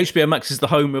Max. HBO Max is the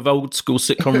home of old school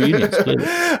sitcom reunions.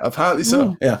 Apparently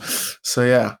so. Yeah. So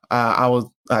yeah, I would.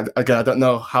 Again, I don't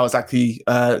know how exactly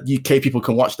UK people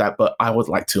can watch that, but I would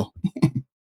like to.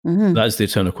 That is the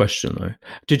eternal question, though.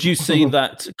 Did you see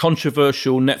that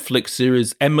controversial Netflix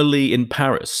series Emily in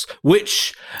Paris?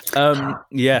 Which,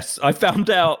 yes, I found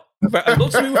out.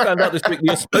 Lots of people found out this week.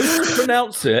 You're supposed to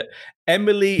pronounce it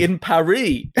Emily in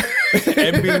Paris.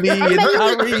 Emily in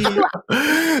Paris.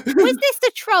 Was this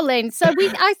the trolling? So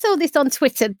I saw this on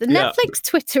Twitter. The Netflix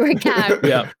Twitter account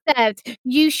said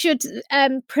you should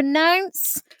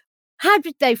pronounce. How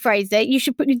did they phrase it? You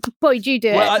should put. Boy, you do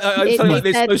it. Well, I feel like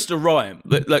it's supposed to rhyme.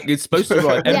 Like it's supposed to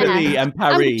rhyme. Emily and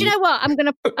Paris. Do you know what? I'm going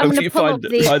to pull up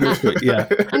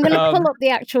the. I'm going to pull up the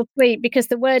actual tweet because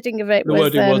the wording of it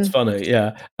was funny.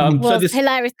 Yeah, was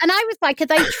hilarious. And I was like, "Are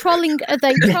they trolling? Are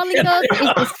they trolling us? Is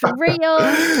this for real?"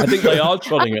 I think they are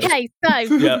trolling us. Okay,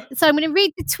 so I'm going to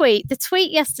read the tweet. The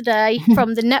tweet yesterday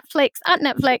from the Netflix,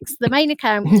 the main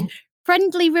account.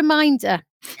 Friendly reminder.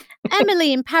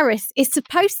 Emily in Paris is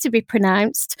supposed to be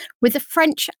pronounced with a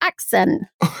French accent.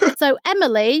 So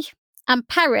Emily and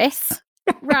Paris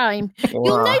rhyme. Wow.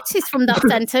 You'll notice from that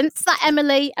sentence that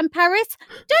Emily and Paris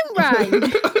don't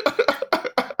rhyme. So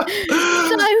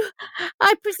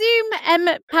I presume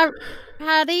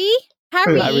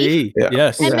Paris.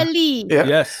 Yes. Emily. Yeah.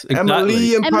 Yes. Exactly.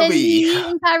 Emily in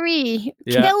Paris.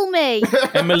 Yeah. Kill me.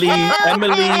 Emily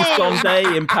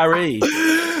Sondé in Paris.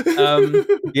 Kill me.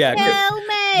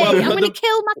 I'm going to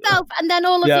kill myself and then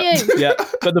all of you. Yeah.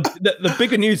 But the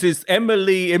bigger news is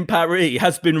Emily in Paris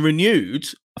has been renewed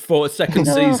for a second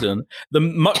season. The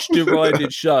much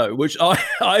derided show, which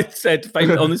I said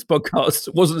on this podcast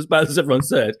wasn't as bad as everyone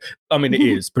said. I mean, it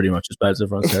is pretty much as bad as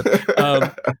everyone said.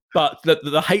 But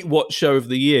the Hate Watch show of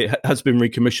the year has been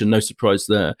recommissioned. No surprise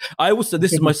there.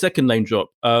 This is my second name drop,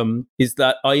 is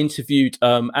that I interviewed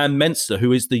Anne Menser,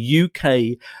 who is the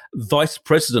UK vice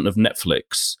president of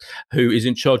Netflix, who is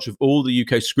in charge of all the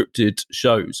UK scripted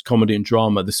shows, comedy and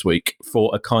drama this week for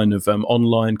a kind of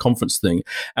online conference thing.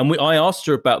 And I asked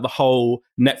her about the whole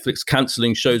Netflix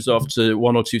cancelling shows after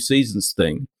 1 or 2 seasons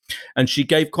thing. And she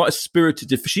gave quite a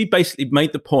spirited, she basically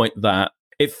made the point that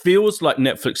it feels like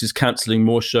Netflix is cancelling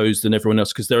more shows than everyone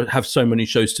else because they have so many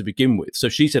shows to begin with. So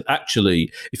she said,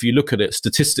 actually, if you look at it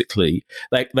statistically,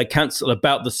 they cancel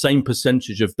about the same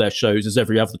percentage of their shows as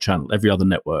every other channel, every other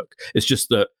network. It's just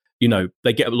that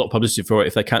they get a lot of publicity for it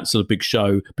if they cancel a big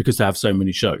show because they have so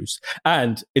many shows.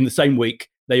 And in the same week,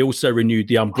 they also renewed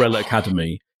the Umbrella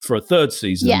Academy for a third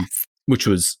season. Yes. Which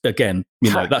was, again,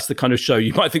 that's the kind of show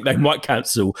you might think they might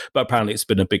cancel, but apparently it's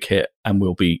been a big hit and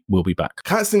we'll be back.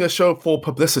 Cancelling a show for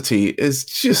publicity is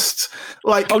just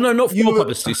like... Oh, no, not for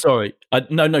publicity, sorry.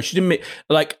 No, she didn't mean...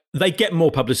 Like, they get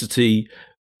more publicity,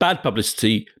 bad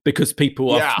publicity, because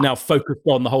people are now focused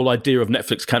on the whole idea of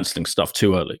Netflix cancelling stuff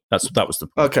too early. That was the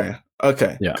point.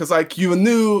 Okay. Yeah. Because, like, you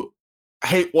knew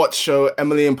hate watch show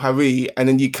Emily in Paris, and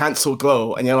then you cancel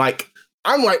Glow, and you're like...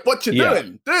 I'm like, what you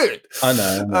doing, dude? I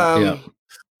know.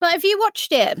 But have you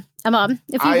watched it, Amon?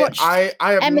 Have you watched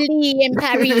Emily in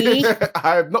Paris?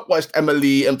 I have not watched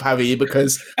Emily in Paris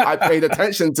because I paid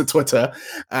attention to Twitter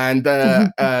and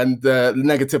the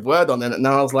negative word on it. And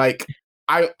I was like,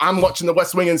 I'm watching The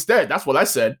West Wing instead. That's what I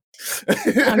said.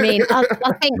 I mean,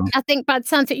 I think bad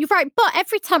sounds. You're right, but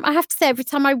every time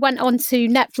I went onto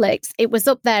Netflix, it was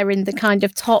up there in the kind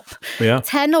of top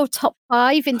 10 or top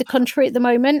 5 in the country at the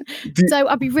moment. So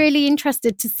I'd be really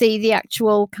interested to see the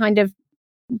actual kind of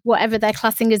whatever they're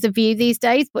classing as a view these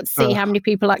days, but see how many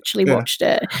people actually watched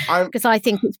it, because I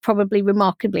think it's probably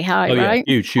remarkably high, right?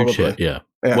 Huge hit,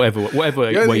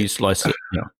 whatever way you slice it.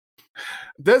 Yeah.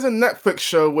 There's a Netflix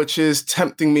show which is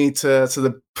tempting me to sort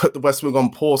of put The West Wing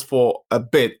on pause for a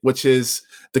bit, which is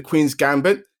The Queen's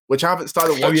Gambit, which I haven't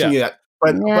started watching yet.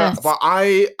 But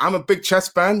I'm a big chess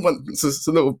fan. It's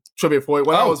a little trivia for it.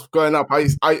 When I was growing up,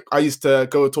 I used to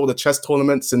go to all the chess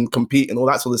tournaments and compete and all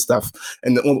that sort of stuff,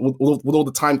 and with all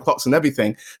the time clocks and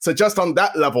everything. So just on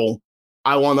that level,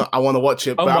 I wanna watch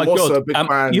it. Oh but my I'm also God. a big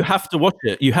fan. You have to watch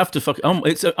it. You have to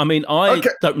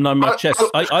don't know my chess.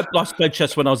 I last played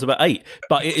chess when I was about 8,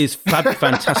 but it is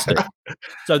fantastic.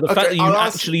 So the fact that you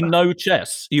actually know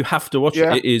chess, you have to watch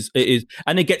it. It is,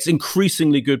 and it gets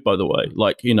increasingly good, by the way.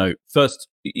 Like, first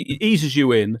it eases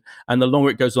you in, and the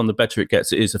longer it goes on, the better it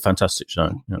gets. It is a fantastic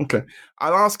show. Yeah. Okay.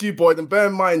 I'll ask you, Boyd, and bear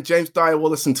in mind, James Dyer will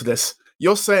listen to this.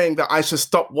 You're saying that I should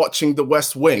stop watching The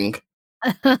West Wing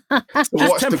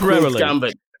just temporarily.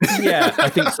 Yeah, I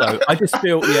think so. I just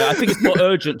feel, I think it's more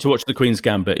urgent to watch The Queen's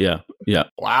Gambit. Yeah.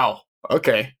 Wow.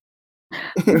 Okay.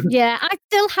 Yeah, I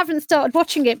still haven't started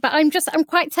watching it, but I'm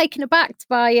quite taken aback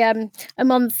by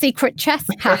Amon's secret chess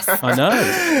pass. I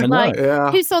know. Like,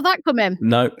 who saw that come in?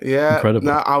 No. Yeah. Incredible.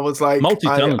 No, I was like,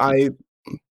 multi-talented.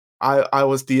 I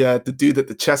was the dude at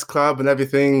the chess club and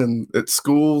everything, and at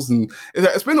schools, and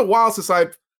it's been a while since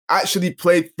I've actually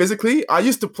played physically. I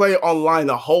used to play online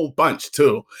a whole bunch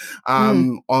too.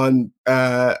 On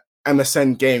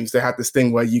MSN games, they had this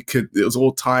thing where it was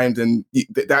all timed, and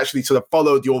they actually sort of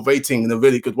followed your rating in a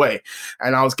really good way.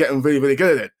 And I was getting really, really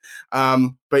good at it.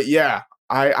 But yeah,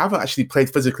 I haven't actually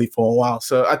played physically for a while.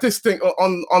 So I just think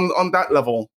on that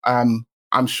level,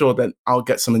 I'm sure that I'll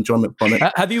get some enjoyment from it.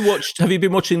 Have you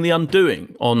been watching The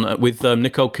Undoing with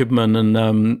Nicole Kidman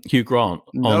and Hugh Grant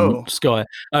on Sky?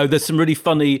 Oh, there's some really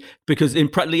funny, because in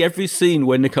practically every scene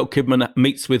where Nicole Kidman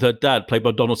meets with her dad, played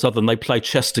by Donald Sutherland, they play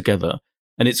chess together.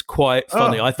 And it's quite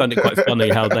funny. I found it quite funny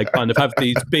how they kind of have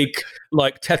these big,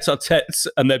 like, tete-a-tetes,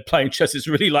 and they're playing chess. It's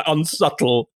really, like,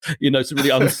 unsubtle, some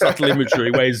really unsubtle imagery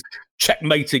where he's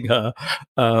checkmating her.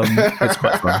 It's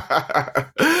quite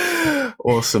fun.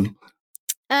 Awesome.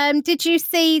 Did you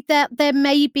see that there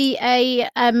may be a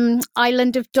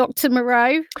Island of Dr.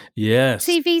 Moreau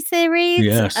TV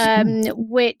series,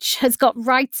 which has got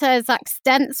writer Zach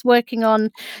Stentz working on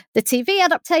the TV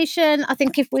adaptation? I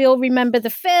think if we all remember the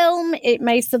film, it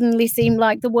may suddenly seem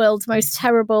like the world's most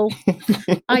terrible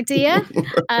idea.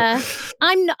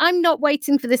 I'm not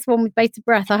waiting for this one with bated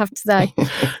breath, I have to say.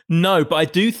 No, but I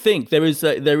do think there is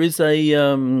the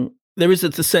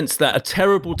sense that a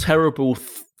terrible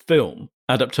film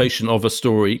adaptation of a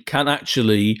story can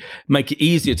actually make it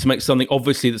easier to make something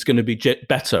obviously that's going to be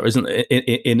better, isn't it?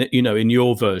 In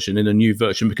your version, in a new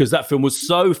version, because that film was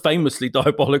so famously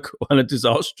diabolical and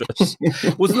disastrous.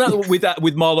 Wasn't that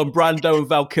with Marlon Brando and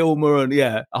Val Kilmer and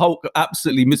a whole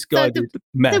absolutely misguided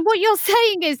mess? So what you're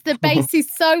saying is the base is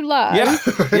so low,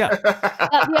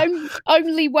 that the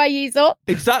only way is up.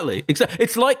 Exactly.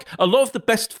 It's like a lot of the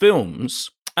best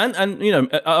films and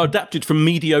are adapted from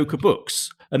mediocre books.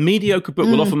 A mediocre book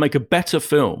will often make a better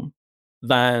film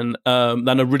than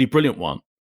a really brilliant one,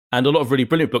 and a lot of really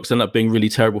brilliant books end up being really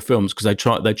terrible films because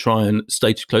they try and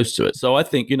stay too close to it. So I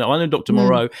think I know Dr.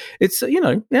 Moreau. It's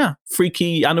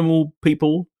freaky animal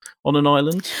people on an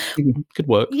island could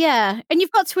work. Yeah, and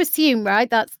you've got to assume, right,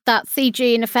 that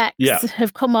CG and effects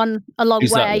have come on a long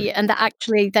way, and that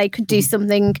actually they could do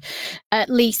something at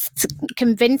least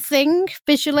convincing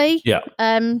visually.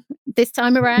 this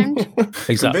time around.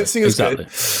 Convincing is good.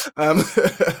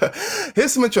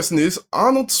 Here's some interesting news.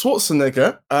 Arnold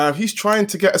Schwarzenegger, he's trying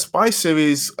to get a spy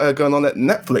series going on at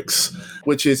Netflix,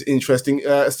 which is interesting.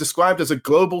 It's described as a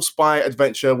global spy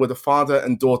adventure with a father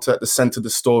and daughter at the center of the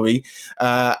story.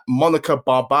 Monica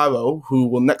Barbaro, who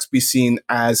will next be seen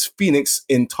as Phoenix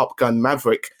in Top Gun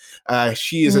Maverick,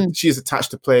 she is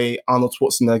attached to play Arnold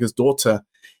Schwarzenegger's daughter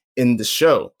in the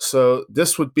show. So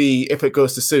this would be, if it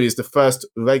goes to series, the first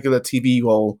regular TV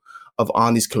role of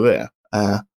Arnie's career.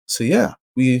 So yeah,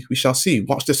 we shall see.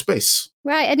 Watch this space.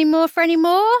 Right, any more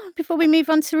before we move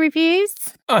on to reviews?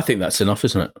 I think that's enough,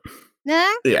 isn't it?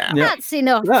 No? Yeah. That's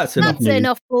enough. That's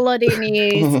enough bloody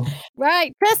news.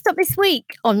 Right. First up this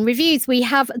week on reviews, we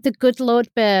have The Good Lord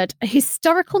Bird, a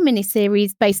historical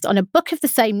miniseries based on a book of the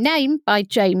same name by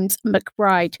James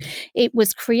McBride. It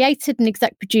was created and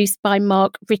exec produced by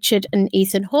Mark, Richard and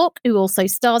Ethan Hawke, who also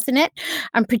stars in it,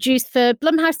 and produced for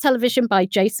Blumhouse Television by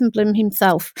Jason Blum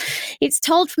himself. It's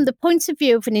told from the point of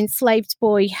view of an enslaved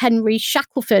boy, Henry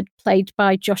Shackelford, played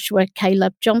by Joshua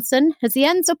Caleb Johnson, as he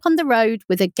ends up on the road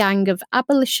with a gang of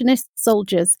abolitionist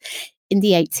soldiers in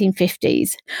the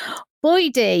 1850s.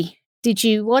 Boydie, did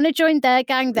you want to join their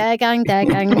gang? Did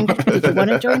you want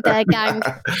to join their gang?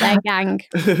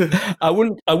 I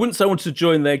wouldn't say I wanted to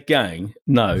join their gang.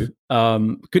 No.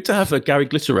 Good to have a Gary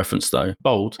Glitter reference, though.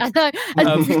 Bold. I know.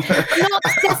 Not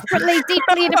desperately,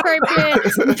 deeply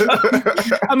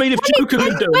inappropriate. I mean, if Joker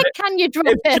can do when it, can you drop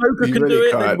it? If Joker can do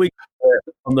it, then we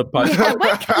on the podcast. Yeah,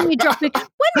 when can you drop it?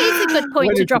 When is a good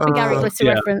point to drop a Gary Glitter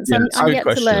reference? Yeah, I'm yet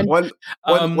to learn.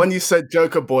 When you said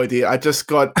Joker, Boydie, I just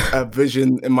got a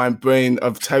vision in my brain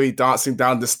of Terry dancing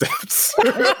down the steps.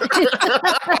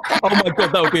 Oh my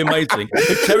God, that would be amazing.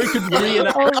 If Terry could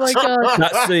reenact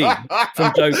that scene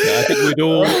from Joker, I think we'd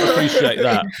all appreciate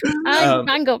that. I'm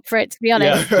bang up for it, to be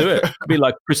honest. Yeah, do it. It'd be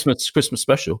like Christmas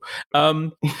special.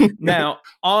 Now,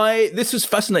 this was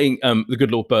fascinating, The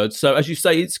Good Lord Bird. So, as you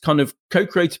say, it's kind of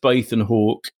co-created by Ethan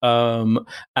Hawke,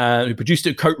 and who produced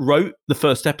it, co-wrote the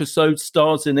first episode,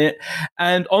 stars in it,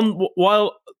 and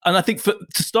I think to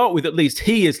start with, at least,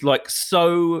 he is like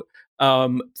so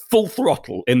full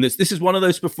throttle in this. This is one of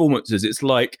those performances. It's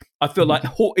like, I feel like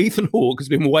Ethan Hawke has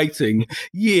been waiting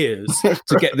years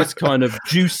to get this kind of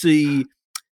juicy.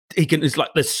 It's like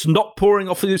there's snot pouring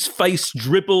off of his face,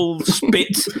 dribble,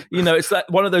 spit. It's like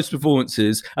one of those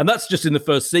performances. And that's just in the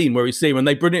first scene where we see him, and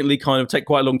they brilliantly kind of take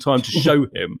quite a long time to show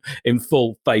him in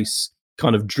full face,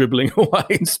 kind of dribbling away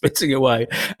and spitting away.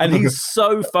 And he's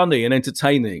so funny and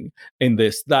entertaining in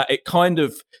this that it kind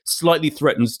of slightly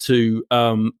threatens to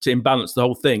imbalance the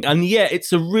whole thing. And yeah,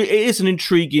 it is an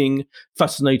intriguing,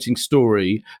 fascinating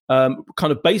story, kind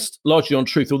of based largely on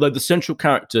truth, although the central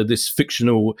character, this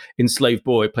fictional enslaved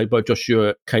boy played by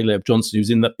Joshua Caleb Johnson, who's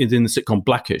in the sitcom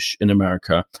Blackish in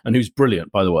America, and who's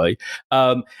brilliant, by the way,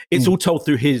 it's all told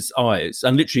through his eyes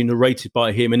and literally narrated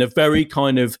by him in a very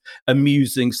kind of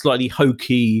amusing, slightly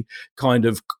hokey kind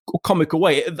of comical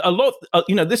way. A lot,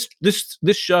 this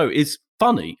show is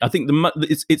funny. I think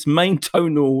its main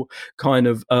tonal kind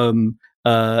of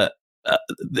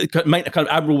the main kind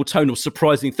of admirable tonal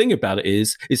surprising thing about it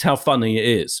is how funny it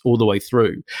is all the way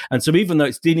through. And so even though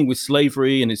it's dealing with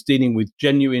slavery and it's dealing with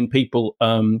genuine people,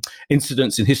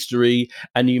 incidents in history,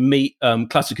 and you meet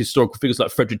classic historical figures like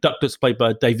Frederick Douglass, played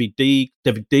by David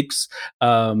Diggs,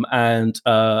 and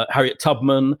Harriet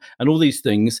Tubman, and all these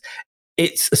things,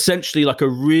 it's essentially like a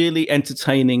really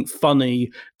entertaining,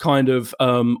 funny kind of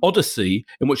odyssey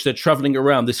in which they're traveling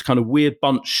around this kind of weird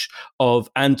bunch of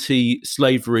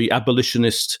anti-slavery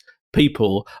abolitionist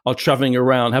people are traveling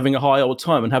around, having a high old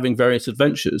time and having various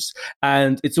adventures.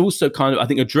 And it's also kind of, I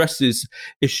think, addresses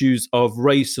issues of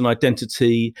race and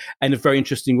identity in a very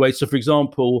interesting way. So, for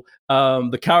example,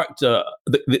 the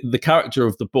character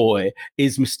of the boy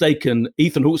is mistaken.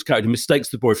 Ethan Hawke's character mistakes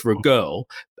the boy for a girl,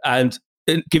 and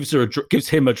it gives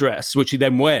him a dress, which he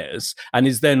then wears, and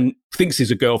then thinks he's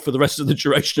a girl for the rest of the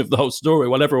duration of the whole story,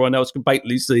 while everyone else can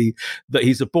blatantly see that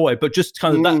he's a boy. But just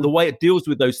kind of that, the way it deals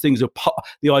with those things,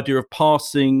 the idea of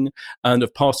passing and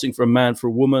of passing from a man for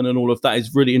a woman, and all of that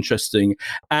is really interesting.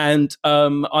 And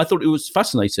I thought it was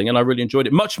fascinating, and I really enjoyed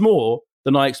it much more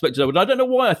than I expected I would. I don't know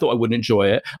why I thought I wouldn't enjoy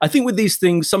it. I think with these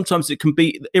things, sometimes it can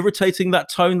be irritating,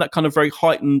 that tone, that kind of very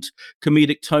heightened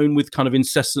comedic tone with kind of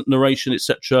incessant narration,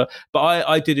 etc. But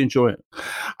I did enjoy it.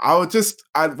 I would just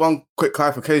add one quick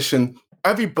clarification.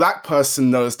 Every black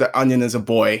person knows that Onion is a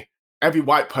boy. Every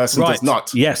white person does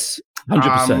not. Yes,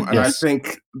 100%. And I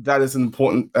think that is an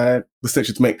important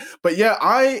distinction to make. But yeah,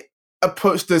 I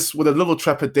approached this with a little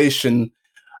trepidation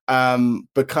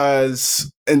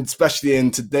because, and especially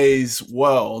in today's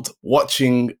world,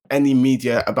 watching any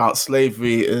media about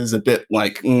slavery is a bit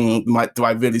like, do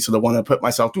I really sort of want to put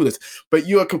myself through this? But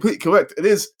you are completely correct. It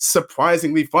is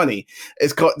surprisingly funny.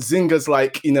 It's got zingers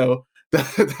like,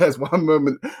 there's one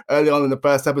moment early on in the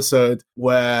first episode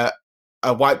where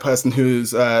a white person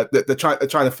who's they're trying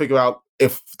to figure out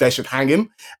if they should hang him,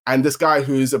 and this guy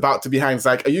who's about to be hanged is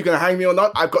like, "Are you going to hang me or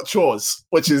not? I've got chores,"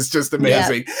 which is just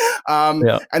amazing.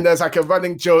 Yeah. And there's like a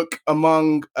running joke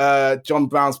among John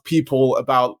Brown's people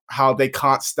about how they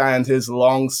can't stand his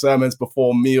long sermons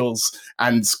before meals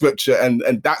and scripture, and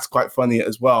that's quite funny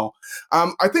as well.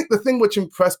 I think the thing which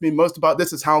impressed me most about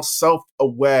this is how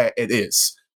self-aware it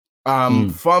is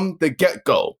from the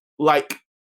get-go. Like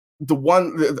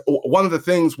one of the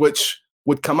things which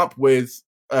would come up with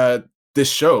this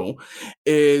show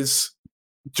is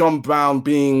John Brown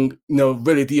being,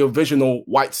 really the original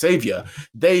white savior.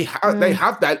 They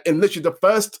have that in literally the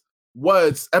first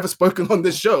words ever spoken on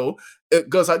this show. It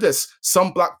goes like this: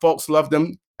 some black folks loved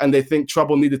him and they think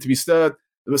trouble needed to be stirred.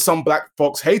 Some black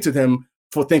folks hated him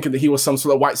for thinking that he was some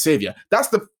sort of white savior. That's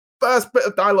the first bit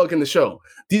of dialogue in the show.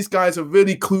 These guys are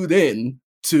really clued in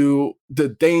to the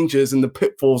dangers and the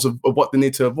pitfalls of what they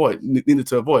needed to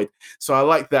avoid. So I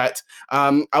like that.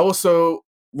 I also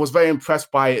was very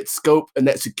impressed by its scope and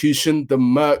execution. The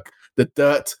murk, the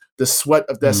dirt, the sweat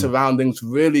of their surroundings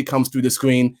really comes through the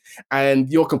screen. And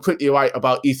you're completely right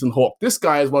about Ethan Hawke. This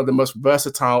guy is one of the most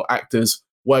versatile actors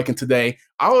working today.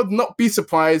 I would not be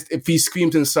surprised if he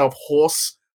screamed himself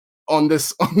hoarse on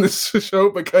this show,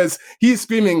 because he's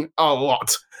screaming a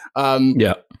lot.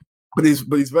 But he's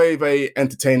very, very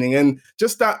entertaining. And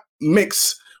just that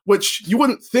mix, which you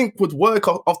wouldn't think would work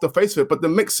off the face of it, but the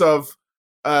mix of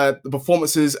the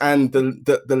performances and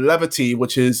the levity,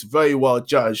 which is very well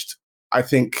judged, I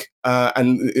think,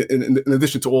 and in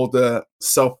addition to all the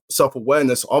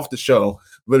self-awareness of the show,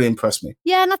 really impressed me.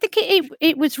 Yeah, and I think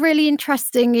it was really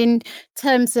interesting in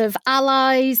terms of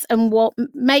allies and what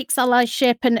makes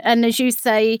allyship, and as you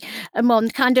say, Amon,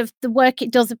 kind of the work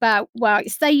it does about white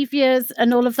saviors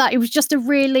and all of that. It was just a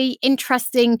really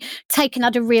interesting take and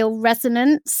had a real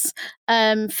resonance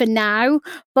for now.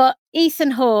 But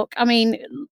Ethan Hawke, I mean,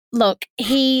 look,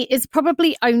 he is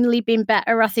probably only been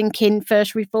better, I think, in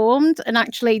First Reformed, and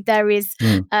actually there is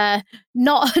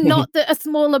not a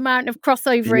small amount of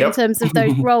crossover in terms of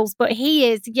those roles, but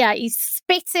he's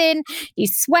spitting,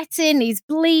 he's sweating, he's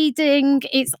bleeding.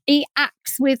 He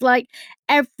acts with like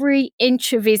every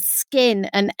inch of his skin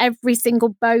and every single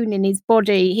bone in his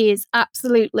body. He is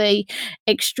absolutely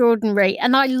extraordinary,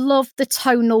 and I love the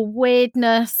tonal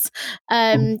weirdness.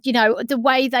 The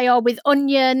way they are with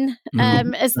Onion,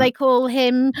 as they call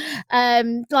him,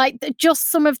 like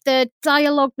just some of the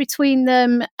dialogue between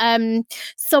them,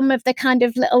 some of the kind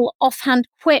of little offhand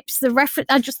quips, the reference.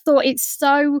 I just thought it's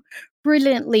so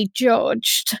brilliantly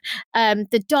judged.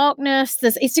 The darkness,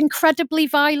 it's incredibly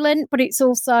violent, but it's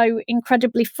also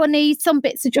incredibly funny. Some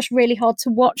bits are just really hard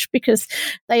to watch because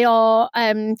they are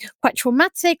quite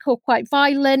traumatic or quite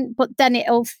violent, but then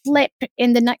it'll flip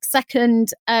in the next second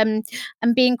and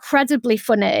be incredibly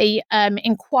funny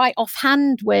in quite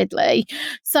offhand, weirdly.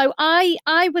 So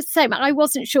I was saying, I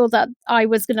wasn't sure that I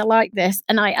was going to like this,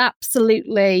 and I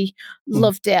absolutely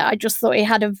loved it. I just thought it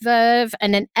had a verve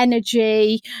and an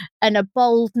energy and a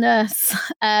boldness.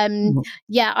 I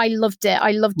loved it.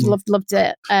 I loved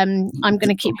it. I'm going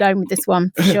to keep going with this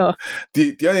one for sure.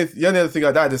 The only other thing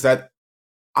I'd add is that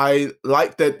I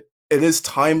like that it is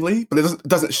timely, but it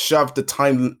doesn't shove the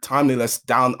timeliness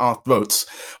down our throats,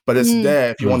 but it's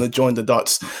there if you want to join the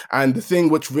dots. And the thing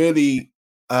which really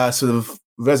sort of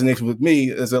resonated with me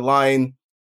is a line,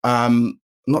 I'm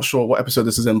not sure what episode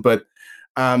this is in, but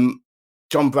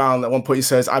John Brown, at one point, he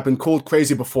says, "I've been called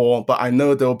crazy before, but I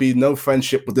know there will be no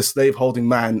friendship with the slave-holding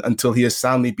man until he is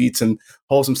soundly beaten,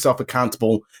 holds himself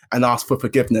accountable, and asks for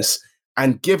forgiveness."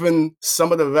 And given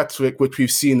some of the rhetoric which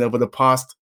we've seen over the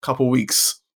past couple of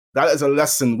weeks, that is a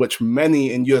lesson which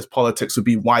many in US politics would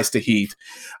be wise to heed,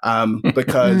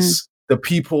 because the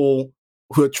people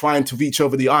who are trying to reach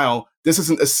over the aisle, this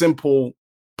isn't a simple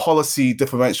policy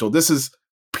differential. This is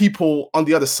people on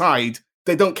the other side.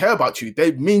 They don't care about you.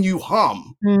 They mean you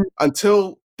harm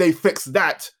until they fix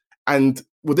that and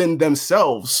within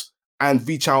themselves and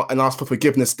reach out and ask for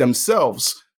forgiveness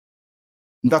themselves.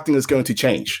 Nothing is going to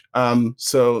change.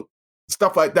 So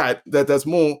stuff like that, there's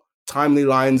more timely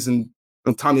lines and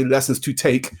timely lessons to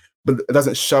take, but it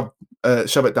doesn't shove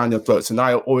it down your throats. And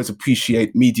I always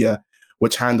appreciate media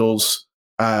which handles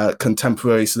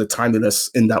contemporary sort of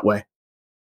timeliness in that way.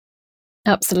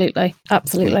 Absolutely.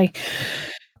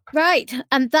 Right,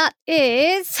 and that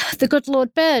is The Good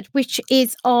Lord Bird, which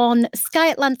is on Sky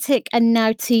Atlantic and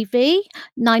Now TV,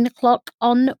 9:00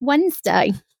 on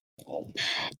Wednesday.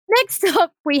 Next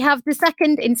up, we have the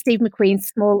second in Steve McQueen's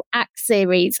Small Axe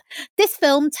series. This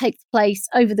film takes place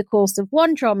over the course of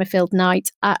one drama-filled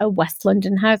night at a West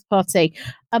London house party.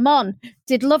 Amon,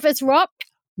 did Lovers Rock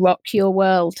your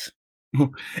world?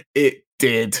 It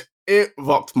did. It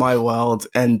rocked my world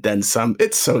and then some.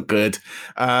 It's so good.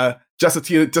 Just to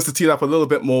tee it up a little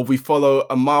bit more, we follow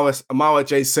Amara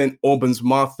J. St. Auburn's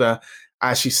Martha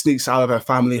as she sneaks out of her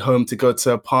family home to go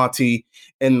to a party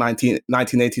in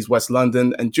 1980s West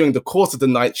London. And during the course of the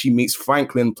night, she meets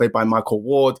Franklin, played by Michael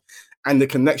Ward, and the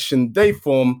connection they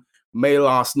form may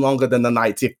last longer than the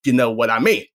night, if you know what I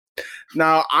mean.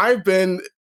 Now, I've been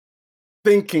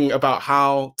thinking about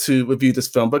how to review this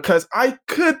film because I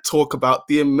could talk about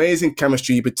the amazing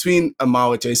chemistry between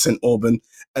Amara J. St. Auburn,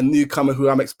 a newcomer who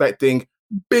I'm expecting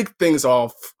big things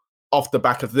off the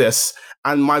back of this,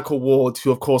 and Michael Ward,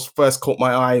 who of course first caught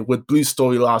my eye with Blue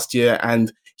Story last year,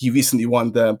 and he recently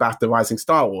won the BAFTA Rising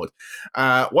Star Award.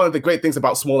 One of the great things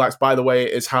about Small Axe, by the way,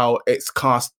 is how it's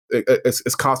cast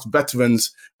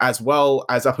veterans as well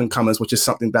as up-and-comers, which is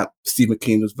something that Steve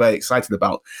McQueen was very excited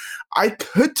about. I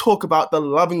could talk about the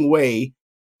loving way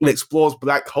it explores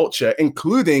Black culture,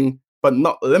 including, but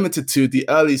not limited to, the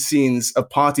early scenes of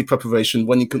party preparation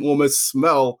when you can almost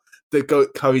smell the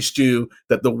goat curry stew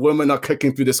that the women are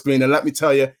cooking through the screen. And let me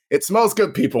tell you, it smells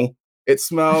good, people. It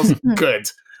smells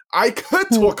good. I could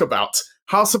talk about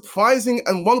how surprising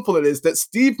and wonderful it is that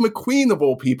Steve McQueen, of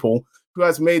all people, who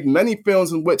has made many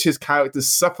films in which his characters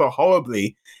suffer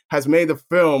horribly, has made a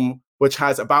film which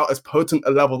has about as potent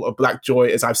a level of Black joy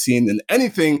as I've seen in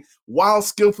anything, while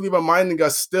skillfully reminding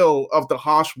us still of the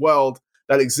harsh world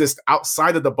that exists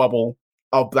outside of the bubble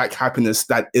of Black happiness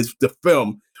that is the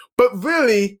film. But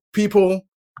really, people,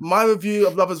 my review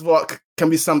of Lovers Rock can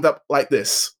be summed up like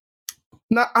this.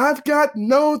 Now, I've got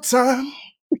no time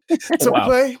to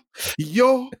play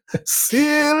your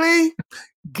silly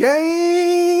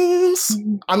games.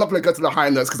 I'm not going to go to the high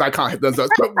notes because I can't hit those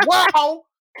notes. But wow,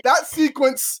 that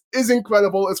sequence is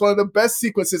incredible. It's one of the best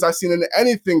sequences I've seen in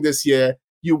anything this year.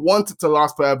 You want it to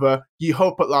last forever. You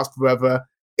hope it lasts forever.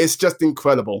 It's just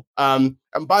incredible. And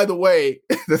by the way,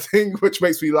 the thing which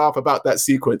makes me laugh about that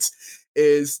sequence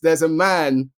is there's a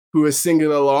man who is singing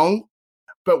along,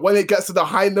 but when it gets to the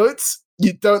high notes,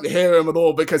 you don't hear him at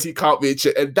all because he can't reach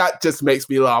it. And that just makes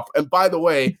me laugh. And by the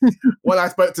way, when I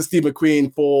spoke to Steve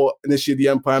McQueen for initially The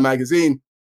Empire magazine,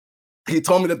 he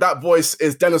told me that voice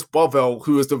is Dennis Bovell,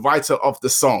 who is the writer of the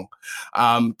song.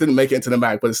 Didn't make it into the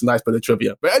mag, but it's a nice bit of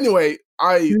trivia. But anyway,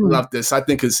 I love this. I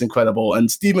think it's incredible. And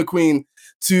Steve McQueen,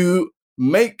 to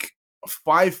make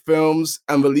 5 films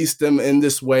and release them in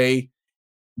this way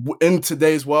in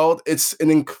today's world, it's an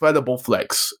incredible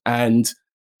flex. And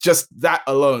just that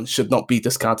alone should not be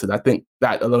discounted. I think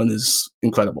that alone is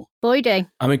incredible. Boydie.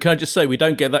 I mean, can I just say, we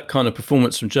don't get that kind of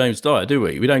performance from James Dyer, do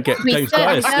we? We don't get James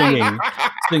Dyer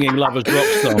singing Lovers Rock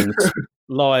songs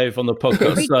live on the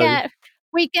podcast.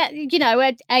 We get you know,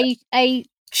 a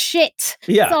shit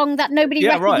song that nobody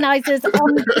recognises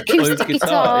on acoustic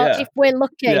guitar if we're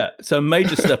lucky. Yeah, so a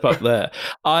major step up there.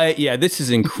 This is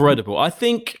incredible. I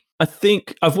think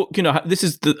I've, you know, this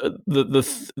is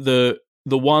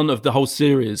the one of the whole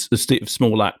series, the Steve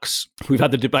Small Axe. We've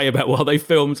had the debate about what they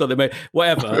filmed, so they made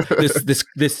whatever.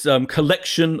 this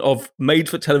collection of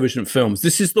made-for-television films.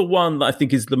 This is the one that I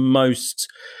think is the most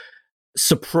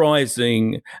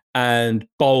surprising and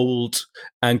bold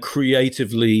and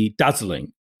creatively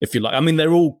dazzling, if you like. I mean,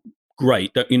 they're all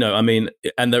great, you know. I mean,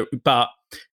 but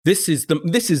this is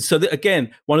so that,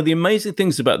 again, one of the amazing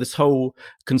things about this whole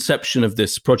conception of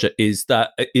this project is that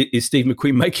it is Steve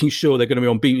McQueen making sure they're going to be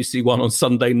on BBC One on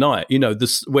Sunday night. You know,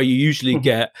 this where you usually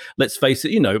get, let's face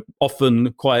it, you know,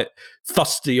 often quite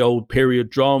fusty old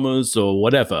period dramas or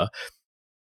whatever.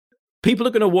 People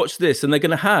are going to watch this and they're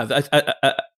going to have,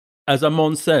 as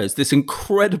Amon says, this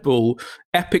incredible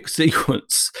epic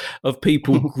sequence of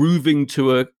people grooving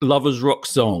to a Lovers Rock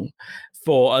song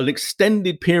for an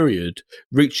extended period,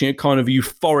 reaching a kind of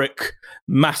euphoric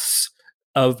mass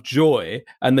of joy,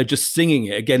 and they're just singing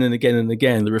it again and again and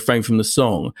again, the refrain from the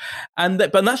song.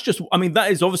 But that's just, I mean,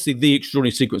 that is obviously the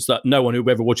extraordinary sequence that no one who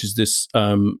ever watches this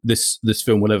film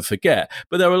will ever forget.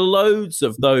 But there are loads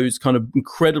of those kind of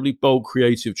incredibly bold,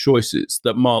 creative choices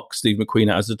that mark Steve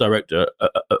McQueen as a director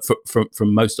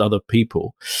from most other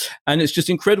people. And it's just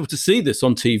incredible to see this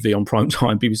on TV on prime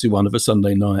time, BBC One of a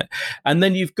Sunday night. And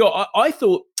then you've got, I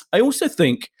also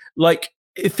think, like,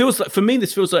 it feels like, for me,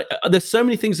 this feels like there's so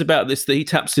many things about this that he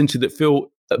taps into that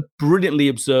feel brilliantly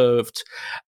observed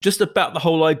just about the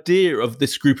whole idea of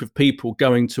this group of people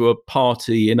going to a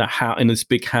party in in this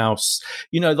big house.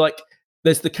 You know, like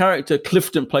there's the character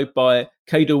Clifton played by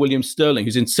Cador Williams Sterling,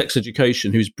 who's in Sex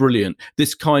Education, who's brilliant.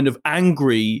 This kind of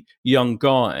angry young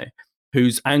guy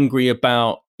who's angry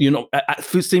about,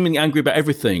 seemingly angry about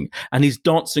everything, and he's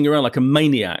dancing around like a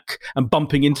maniac and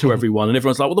bumping into everyone, and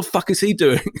everyone's like, what the fuck is he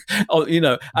doing?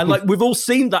 And like we've all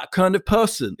seen that kind of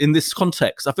person in this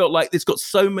context. I felt like it's got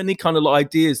so many kind of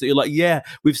ideas that you're like, yeah,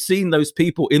 we've seen those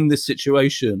people in this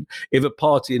situation, in a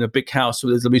party in a big house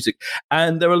where there's the music,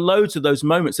 and there are loads of those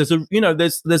moments. There's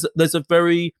a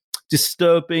very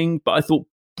disturbing, but I thought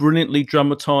brilliantly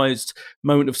dramatized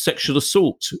moment of sexual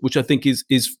assault, which I think is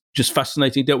just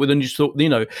fascinating, dealt with. And you thought,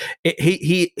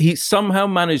 he somehow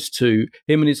managed to,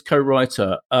 him and his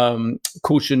co-writer,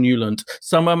 Caution Newland,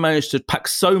 somehow managed to pack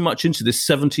so much into this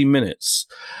 70 minutes,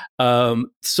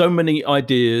 so many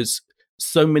ideas,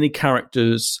 so many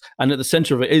characters, and at the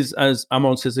center of it is, as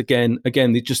Amon says again,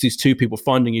 just these two people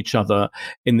finding each other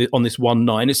on this one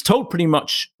night. And it's told pretty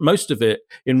much most of it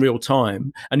in real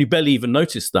time, and you barely even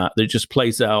notice that it just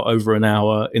plays out over an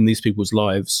hour in these people's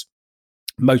lives,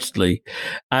 mostly,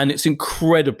 and it's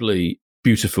incredibly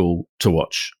beautiful to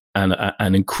watch and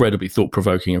incredibly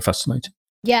thought-provoking and fascinating.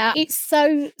 Yeah, it's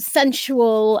so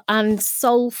sensual and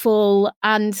soulful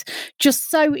and just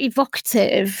so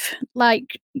evocative.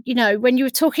 Like, when you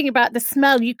were talking about the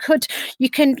smell, you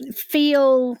can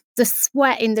feel the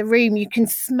sweat in the room. You can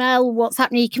smell what's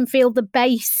happening. You can feel the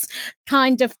bass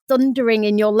kind of thundering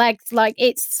in your legs. Like,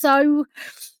 it's so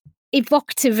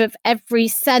evocative of every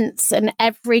sense and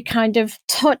every kind of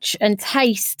touch and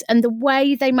taste, and the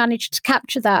way they managed to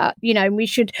capture that. We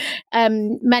should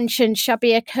mention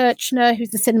Shabir Kirchner, who's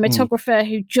the cinematographer,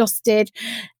 who just did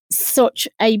such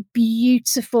a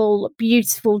beautiful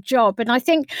job. And I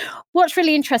think what's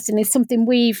really interesting is something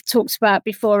we've talked about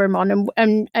before, Amon,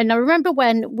 and I remember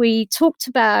when we talked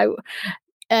about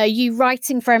you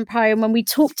writing for Empire, and when we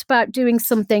talked about doing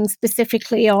something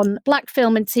specifically on Black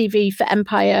film and TV for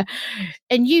Empire,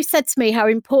 and you said to me how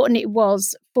important it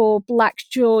was for Black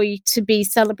joy to be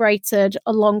celebrated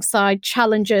alongside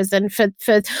challenges, and for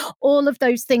all of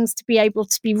those things to be able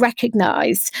to be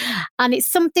recognised. And it's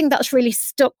something that's really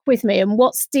stuck with me. And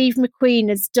what Steve McQueen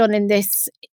has done in this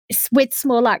with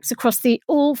Small Axe across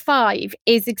all five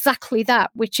is exactly that,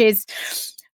 which is,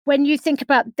 when you think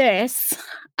about this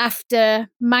after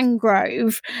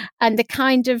Mangrove and the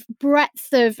kind of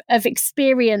breadth of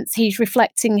experience he's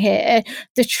reflecting here,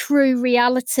 the true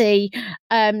reality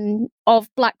of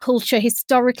Black culture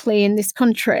historically in this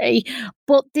country,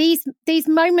 but these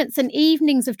moments and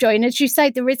evenings of joy, and as you say,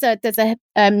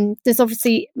 there's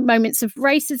obviously moments of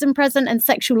racism present and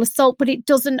sexual assault, but it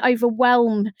doesn't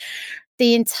overwhelm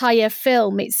the entire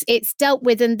film. It's dealt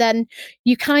with, and then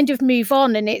you kind of move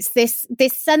on, and it's this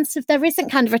sense of, there isn't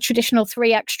kind of a traditional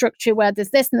 3-act structure where there's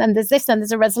this and then there's this and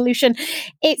there's a resolution.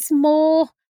 It's more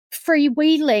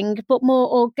freewheeling but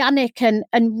more organic and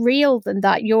real than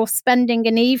that. You're spending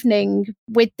an evening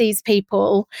with these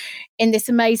people in this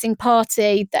amazing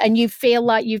party, and you feel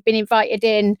like you've been invited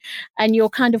in, and you're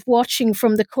kind of watching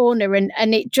from the corner, and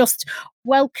it just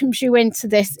welcomes you into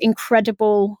this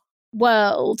incredible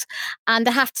world. And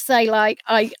I have to say, like,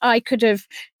 I could have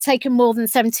taken more than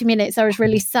 70 minutes. I was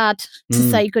really sad to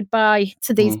say goodbye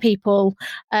to these people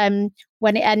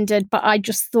when it ended, but I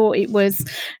just thought it was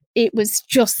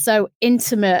just so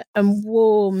intimate and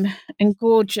warm and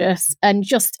gorgeous and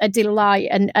just a delight,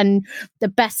 and the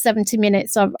best 70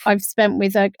 minutes I've spent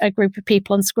with a group of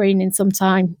people on screen in some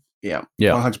time. Yeah,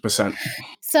 100%.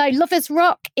 So Lovers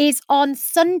Rock is on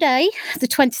Sunday the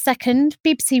 22nd,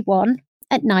 BBC One,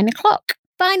 at 9:00.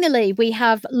 Finally, we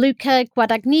have Luca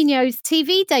Guadagnino's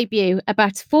TV debut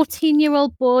about a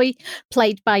 14-year-old boy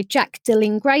played by Jack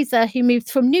Dylan Grazer, who moved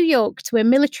from New York to a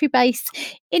military base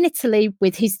in Italy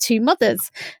with his two mothers,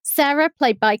 Sarah,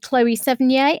 played by Chloe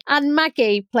Sevigny, and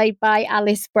Maggie, played by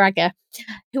Alice Braga,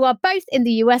 who are both in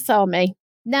the US Army.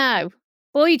 Now,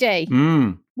 Boydie,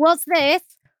 was this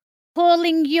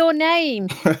Calling Your Name?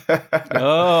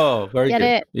 Oh, very Get good.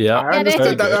 it? Yeah, I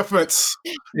understood that reference.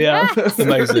 Yeah, Yes.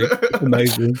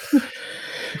 amazing.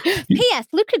 P.S.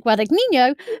 Luca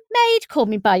Guadagnino made Call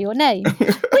Me By Your Name,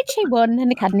 which he won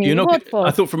an Academy Award for.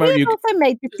 I thought for a He moment also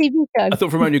made the TV show. I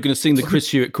thought for a moment you were going to sing the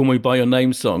Chris Hewitt "Call Me By Your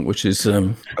Name" song, which is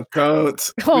Don't. Oh,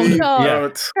 Please God.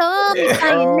 don't. Call me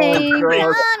by your name.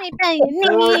 God. Call me by your name.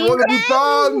 Oh, what have you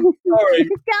done? Sorry.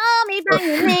 Call me by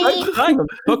your name. hang on,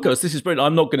 podcast. This is brilliant.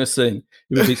 I'm not going to sing.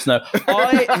 It would be snow.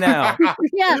 Yeah.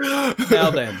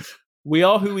 Now then, we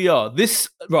are who we are. This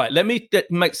right. Let me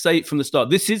say it from the start.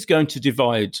 This is going to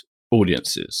divide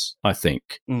audiences, I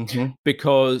think,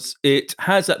 because it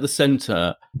has at the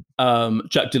center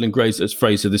Jack Dylan Grazer as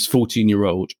Fraser, this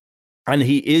 14-year-old, and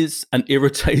he is an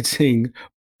irritating,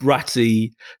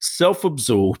 bratty,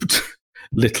 self-absorbed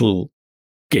little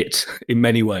git in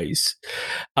many ways.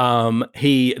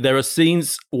 There are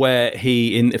scenes where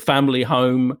he, in a family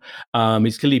home,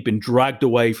 he's clearly been dragged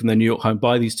away from their New York home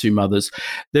by these two mothers.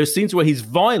 There are scenes where he's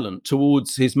violent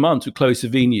towards his mum, to Chloe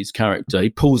Sevigny's character. He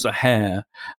pulls her hair,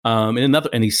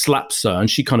 and he slaps her,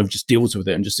 and she kind of just deals with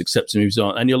it and just accepts and moves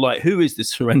on. And you're like, who is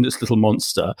this horrendous little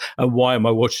monster? And why am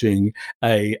I watching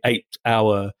a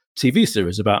 8-hour TV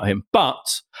series about him?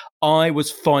 But I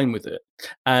was fine with it.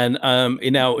 And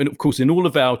of course, in all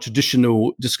of our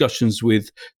traditional discussions with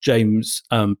James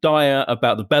Dyer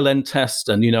about the Bell-End test,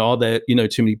 and are there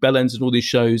too many Bell-Ends in all these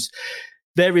shows,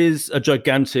 there is a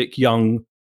gigantic young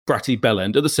bratty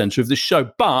Bell-End at the center of this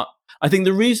show. But I think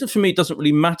the reason for me it doesn't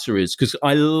really matter is because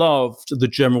I loved the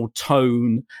general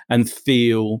tone and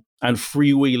feel and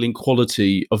freewheeling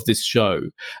quality of this show,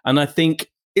 and I think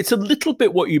it's a little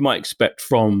bit what you might expect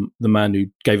from the man who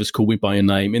gave us Call Me By Your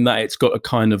Name, in that it's got a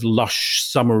kind of lush,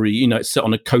 summery, it's set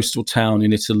on a coastal town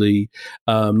in Italy,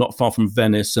 not far from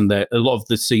Venice, and a lot of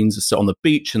the scenes are set on the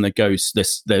beach, and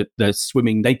they're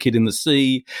swimming naked in the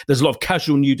sea. There's a lot of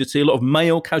casual nudity, a lot of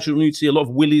male casual nudity, a lot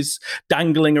of willies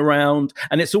dangling around,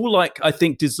 and it's all like, I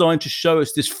think, designed to show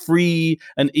us this free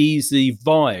and easy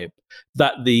vibe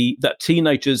that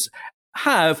teenagers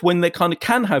have when they kind of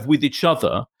can have with each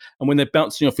other, and when they're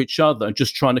bouncing off each other and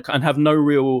just trying to and have no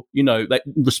real like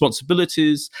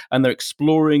responsibilities, and they're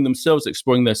exploring themselves,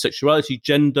 exploring their sexuality,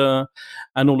 gender,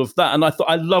 and all of that. And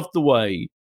I loved the way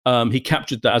he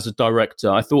captured that as a director.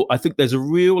 I think there's a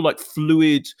real like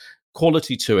fluid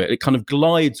quality to it. It kind of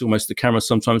glides almost the camera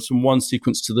sometimes from one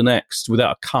sequence to the next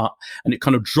without a cut, and it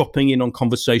kind of dropping in on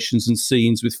conversations and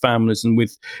scenes with families and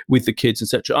with the kids,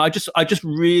 etc. I just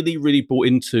really, really bought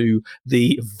into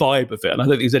the vibe of it, and I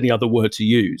don't think there's any other word to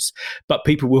use, but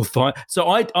people will find. So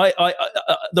I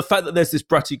the fact that there's this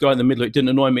bratty guy in the middle, it didn't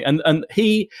annoy me, and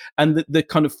he and the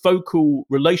kind of focal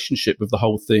relationship of the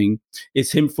whole thing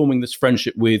is him forming this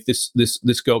friendship with this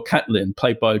girl Catelyn,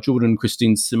 played by Jordan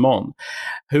Christine Simon,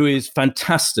 who is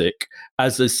fantastic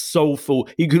as a soulful.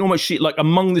 You can almost see, like,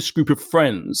 among this group of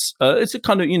friends, it's a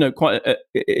kind of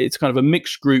it's kind of a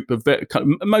mixed group of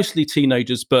mostly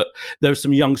teenagers, but there are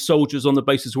some young soldiers on the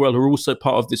base as well who are also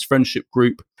part of this friendship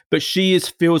group. But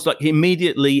feels like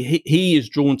immediately he is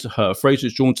drawn to her. Fraser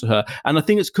is drawn to her, and I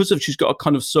think it's because she's got a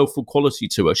kind of soulful quality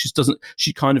to her. She's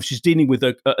dealing with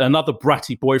another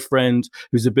bratty boyfriend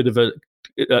who's a bit of a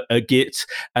git,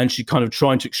 and she kind of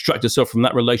trying to extract herself from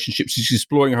that relationship. She's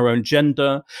exploring her own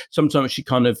gender. Sometimes she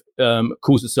kind of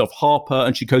calls herself Harper,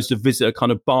 and she goes to visit a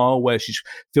kind of bar where she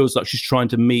feels like she's trying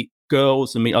to meet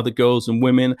girls and meet other girls and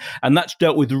women, and that's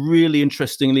dealt with really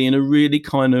interestingly in a really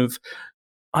kind of,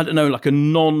 I don't know, like a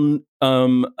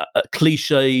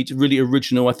cliched, really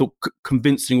original, I thought,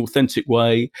 convincing, authentic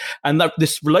way. And that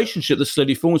this relationship that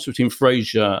slowly forms between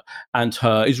Fraser and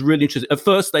her is really interesting. At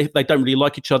first, they don't really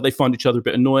like each other. They find each other a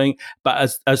bit annoying. But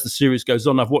as the series goes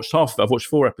on, I've watched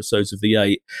 4 episodes of the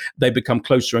 8. They become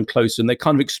closer and closer, and they're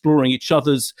kind of exploring each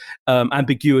other's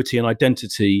ambiguity and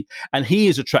identity. And he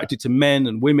is attracted to men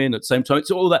and women at the same time.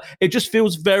 It's all that. It just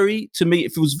feels to me,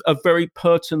 it feels a very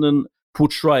pertinent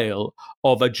portrayal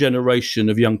of a generation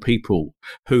of young people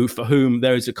for whom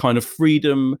there is a kind of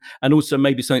freedom, and also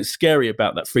maybe something scary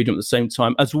about that freedom at the same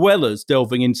time, as well as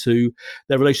delving into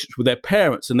their relationships with their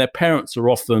parents. And their parents are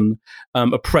often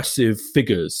oppressive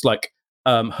figures. Like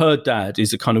her dad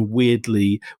is a kind of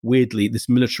weirdly this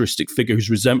militaristic figure who's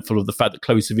resentful of the fact that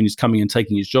Chloe Sevigny is coming and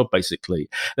taking his job, basically.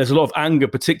 There's a lot of anger,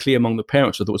 particularly among the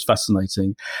parents, which I thought was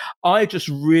fascinating. I just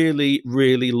really,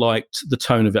 really liked the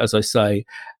tone of it, as I say.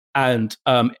 And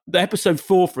the episode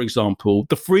 4, for example,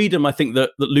 the freedom I think that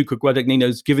Luca Guadagnino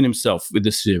has given himself with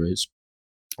this series.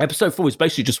 Episode 4 is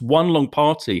basically just one long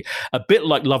party, a bit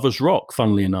like Lovers Rock,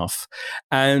 funnily enough.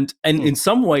 And in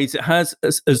some ways, it has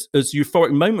as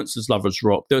euphoric moments as Lovers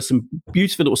Rock. There are some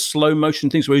beautiful little slow motion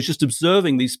things where he's just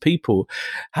observing these people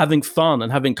having fun and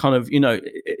having kind of,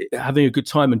 having a good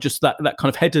time, and just that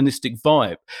kind of hedonistic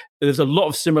vibe. There's a lot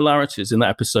of similarities in that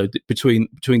episode between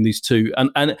these two,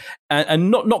 and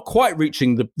not quite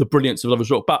reaching the brilliance of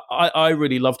Lovers Rock, but I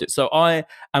really loved it. So I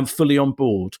am fully on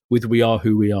board with We Are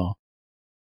Who We Are.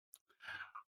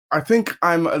 I think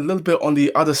I'm a little bit on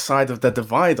the other side of the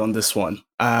divide on this one,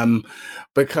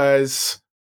 because,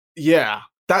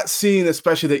 that scene,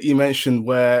 especially that you mentioned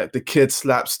where the kid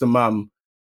slaps the mum,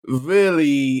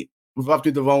 really rubbed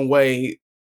me the wrong way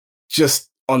just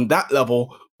on that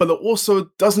level, but it also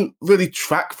doesn't really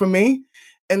track for me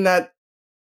in that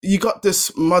you got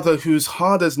this mother who's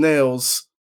hard as nails,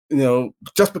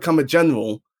 just become a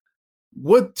general.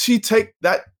 Would she take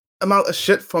that amount of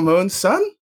shit from her own son?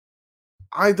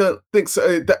 I don't think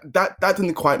so. That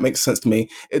didn't quite make sense to me.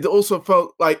 It also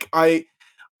felt like I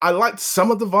liked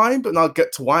some of the vibe, and I'll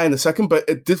get to why in a second, but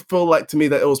it did feel like to me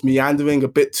that it was meandering a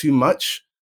bit too much.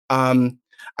 And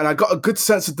I got a good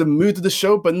sense of the mood of the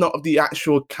show, but not of the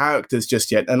actual characters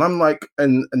just yet. And I'm like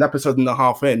an episode and a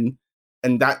half in,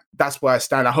 and that's where I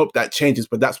stand. I hope that changes,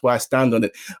 but that's where I stand on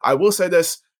it. I will say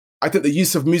this. I think the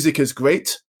use of music is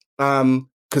great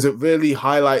because it really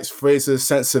highlights Fraser's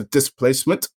sense of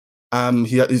displacement.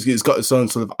 He's got his own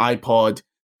sort of iPod,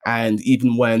 and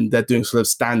even when they're doing sort of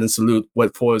stand and salute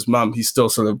for his mum, he's still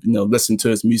sort of, listening to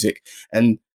his music.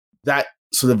 And that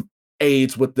sort of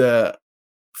aids with the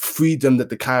freedom that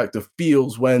the character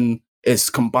feels when it's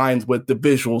combined with the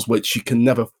visuals, which you can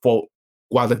never fault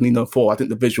Guadagnino for. I think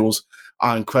the visuals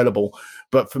are incredible.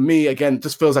 But for me, again, it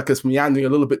just feels like it's meandering a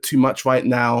little bit too much right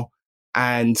now.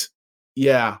 And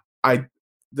yeah,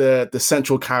 the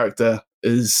central character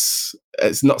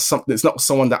it's not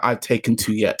someone that I've taken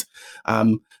to yet.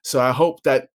 So I hope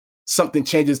that something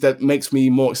changes that makes me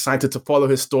more excited to follow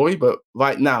his story. But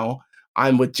right now,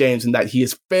 I'm with James in that he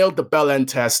has failed the Bell End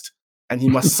test and he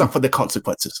must suffer the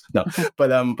consequences. No,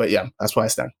 but yeah, that's where I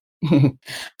stand.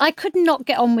 I could not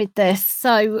get on with this.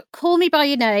 So Call Me By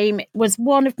Your Name was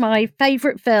one of my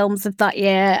favourite films of that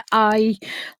year. I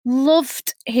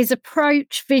loved his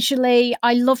approach visually.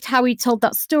 I loved how he told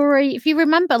that story. If you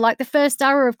remember, like the first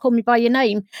hour of Call Me By Your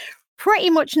Name,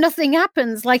 pretty much nothing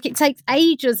happens. Like it takes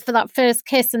ages for that first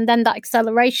kiss and then that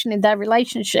acceleration in their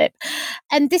relationship.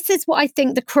 And this is what I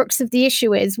think the crux of the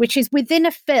issue is, which is within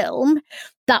a film,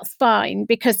 that's fine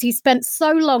because he spent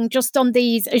so long just on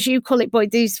these, as you call it,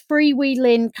 Boyd, these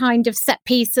freewheeling kind of set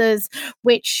pieces,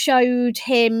 which showed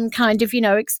him kind of,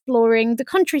 exploring the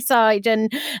countryside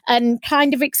and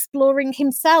kind of exploring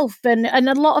himself and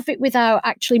a lot of it without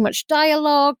actually much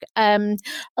dialogue. A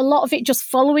lot of it just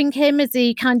following him as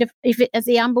he as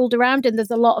he ambled around. And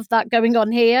there's a lot of that going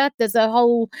on here. There's a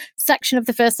whole section of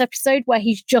the first episode where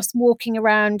he's just walking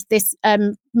around this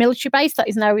military base that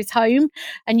is now his home,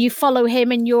 and you follow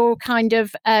him and you're kind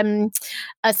of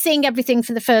seeing everything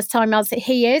for the first time as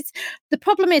he is. The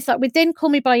problem is that within Call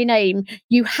Me By Your Name,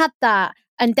 you had that,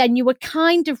 and then you were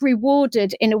kind of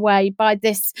rewarded in a way by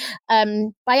this,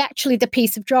 by actually the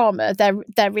piece of drama,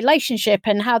 their relationship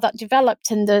and how that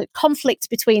developed and the conflict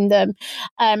between them,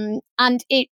 and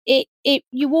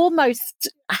you almost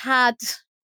had.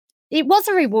 It was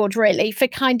a reward, really, for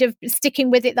kind of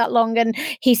sticking with it that long. And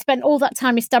he spent all that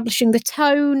time establishing the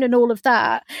tone and all of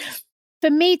that. For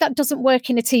me, that doesn't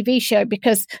work in a TV show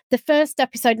because the first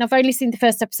episode, and I've only seen the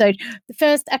first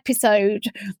episode,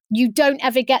 you don't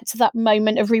ever get to that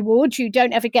moment of reward. You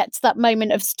don't ever get to that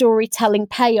moment of storytelling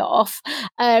payoff.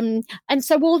 And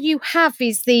so all you have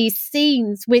is these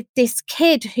scenes with this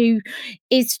kid who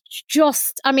is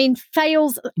just,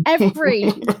 fails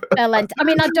every element.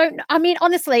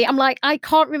 Honestly, I'm like, I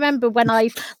can't remember when I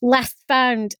last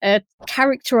found a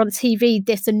character on TV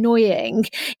this annoying.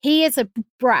 He is a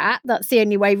brat. That's the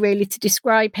only way really to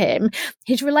describe him.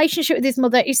 His relationship with his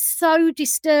mother is so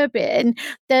disturbing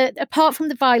that apart from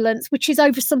the violence, which is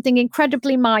over something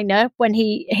incredibly minor when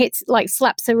he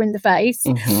slaps her in the face,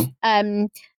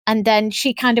 and then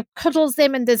she kind of cuddles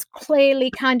him, and there's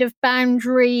clearly kind of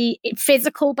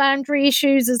physical boundary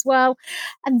issues as well.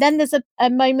 And then there's a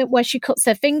moment where she cuts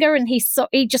her finger, and he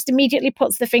just immediately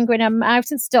puts the finger in her mouth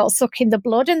and starts sucking the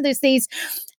blood. And there's these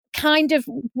kind of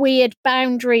weird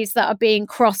boundaries that are being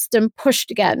crossed and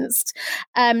pushed against,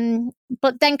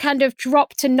 but then kind of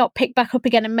dropped and not picked back up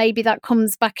again. And maybe that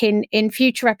comes back in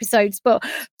future episodes. But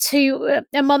to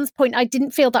Amon's point, I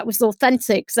didn't feel that was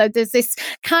authentic. So there's this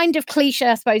kind of cliche,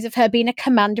 I suppose, of her being a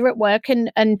commander at work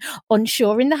and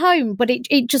unsure in the home, but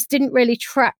it just didn't really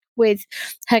track with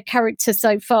her character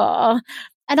so far.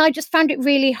 And I just found it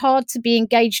really hard to be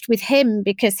engaged with him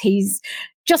because he's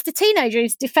just a teenager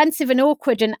who's defensive and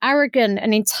awkward and arrogant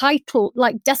and entitled,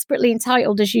 like desperately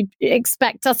entitled, as you'd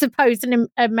expect, I suppose, an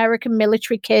American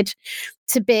military kid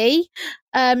to be.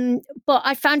 But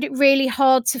I found it really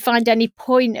hard to find any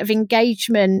point of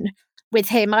engagement with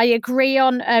him. I agree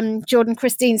on Jordan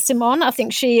Christine Simon. I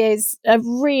think she is a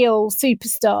real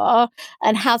superstar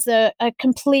and has a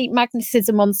complete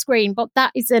magnetism on screen, but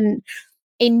that isn't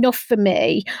enough for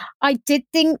me. I did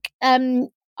think,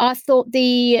 I thought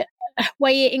the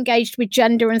way it engaged with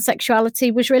gender and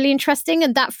sexuality was really interesting,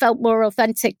 and that felt more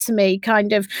authentic to me,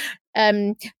 kind of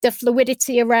the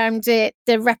fluidity around it,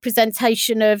 the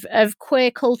representation of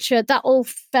queer culture, that all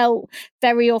felt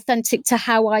very authentic to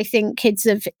how I think kids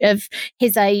of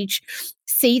his age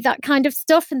see that kind of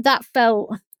stuff, and that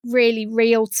felt really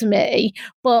real to me.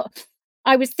 But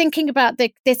I was thinking about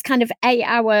this kind of 8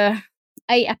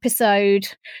 episode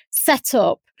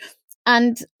setup,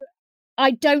 and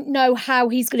I don't know how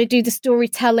he's going to do the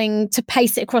storytelling to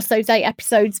pace it across those 8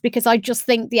 episodes, because I just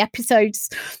think the episodes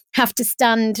have to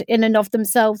stand in and of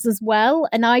themselves as well.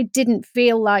 And I didn't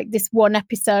feel like this one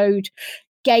episode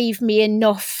gave me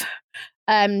enough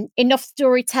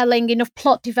storytelling, enough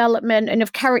plot development,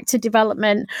 enough character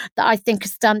development that I think a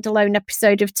standalone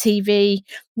episode of TV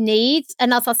needs.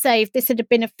 And as I say, if this had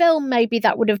been a film, maybe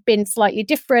that would have been slightly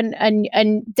different, and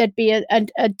there'd be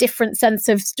a different sense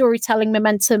of storytelling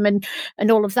momentum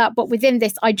and all of that. But within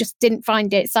this, I just didn't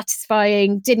find it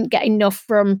satisfying, didn't get enough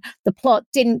from the plot,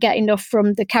 didn't get enough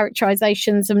from the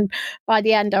characterizations. And by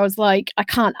the end, I was like, I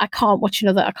can't watch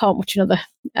another.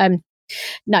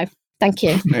 No, thank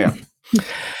you. Yeah.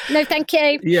 No, thank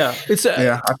you. Yeah, I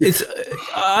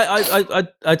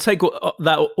take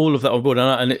all of that on board,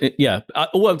 and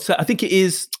all I would say, I think it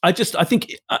is. I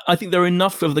think there are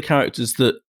enough of the characters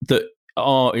that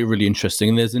are really interesting,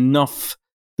 and there's enough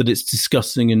that it's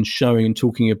discussing and showing and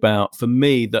talking about for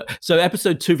me. So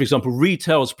episode 2, for example,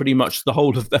 retells pretty much the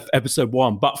whole of episode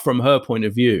 1, but from her point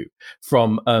of view,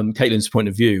 from Caitlin's point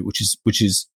of view, which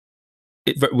is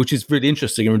really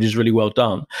interesting and which is really well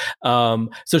done.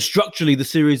 So structurally, the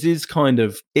series is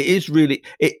it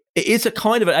is a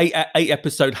kind of an 8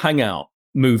 episode hangout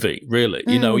movie, really.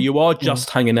 You know, you are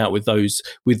just hanging out with these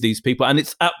people, and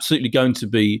it's absolutely going to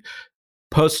be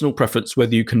personal preference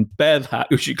whether you can bear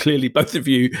that, which you clearly both of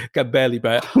you can barely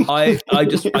bear. I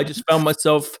just found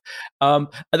myself. Do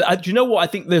you know what? I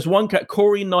think there's one cat.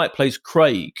 Corey Knight plays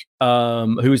Craig,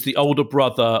 who is the older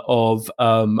brother of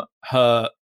her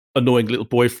annoying little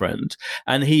boyfriend,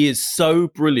 and he is so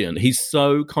brilliant. He's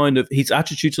so his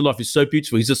attitude to life is so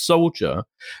beautiful. He's a soldier,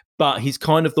 but he's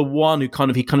kind of the one who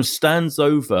he stands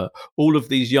over all of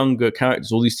these younger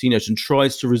characters, all these teenagers, and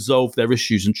tries to resolve their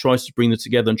issues and tries to bring them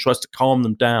together and tries to calm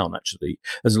them down. Actually,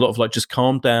 there's a lot of just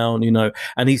calm down,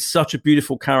 and he's such a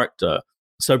beautiful character,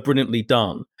 so brilliantly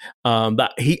done,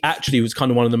 that he actually was kind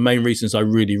of one of the main reasons I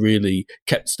really, really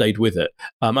stayed with it.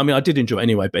 I mean, I did enjoy it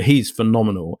anyway, but he's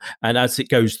phenomenal. And as it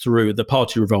goes through, the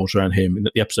party revolves around him, and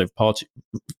the episode of Party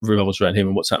revolves around him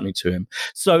and what's happening to him.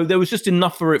 So there was just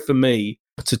enough for it for me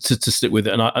to stick with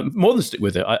it, and I more than stick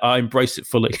with it. I embrace it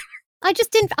fully. I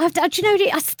just didn't. Do you know?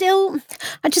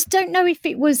 I just don't know if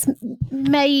it was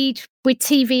made with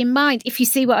TV in mind. If you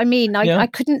see what I mean, I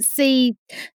couldn't see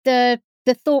the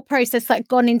thought process that had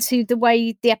gone into the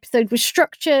way the episode was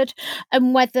structured,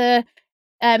 and whether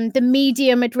the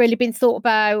medium had really been thought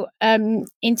about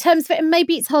in terms of it. And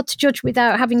maybe it's hard to judge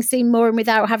without having seen more and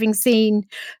without having seen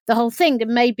the whole thing.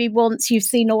 And maybe once you've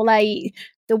seen all 8,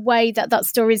 the way that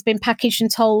story has been packaged and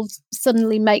told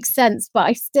suddenly makes sense. But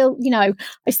I still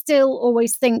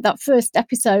always think that first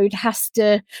episode has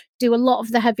to do a lot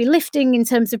of the heavy lifting in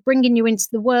terms of bringing you into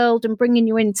the world and bringing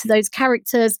you into those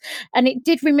characters. And it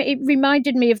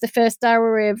reminded me of the first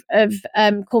hour of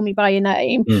Call Me By Your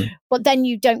Name, but then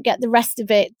you don't get the rest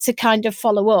of it to kind of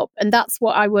follow up. And that's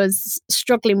what I was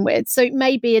struggling with. So it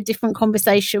may be a different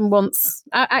conversation once.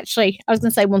 Actually, I was going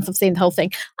to say once I've seen the whole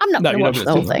thing. I'm not going to watch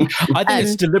the whole thing. I think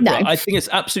it's deliberate. No. I think it's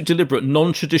absolutely deliberate,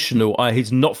 non-traditional.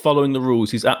 He's not following the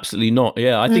rules. He's absolutely not.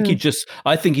 Yeah, I think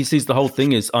he sees the whole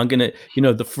thing as, I'm going to,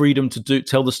 the freedom to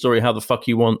tell the story how the fuck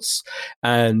he wants,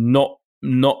 and not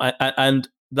and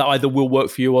that either will work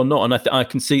for you or not. And I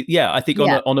can see. Yeah, I think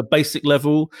on a basic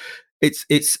level, it's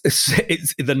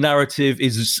the narrative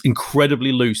is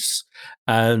incredibly loose,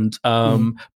 and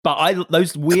but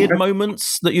those weird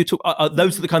moments that you took,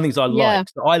 those are the kind of things I like.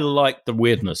 So I like the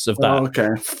weirdness of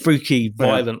that freaky,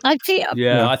 violent. I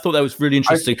thought that was really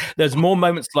interesting. There's more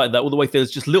moments like that all the way through.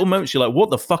 There's just little moments you're like, what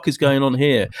the fuck is going on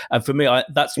here? And for me,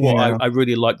 that's what I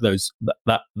really like, those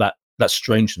that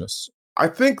strangeness. I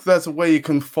think there's a way you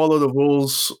can follow the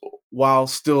rules while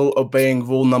still obeying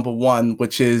rule number 1,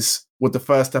 which is, with the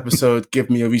first episode, give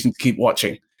me a reason to keep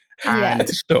watching. And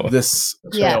this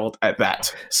failed at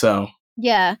that. So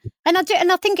yeah, and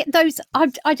I think those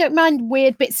I don't mind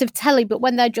weird bits of telly, but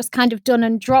when they're just kind of done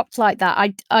and dropped like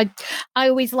that, I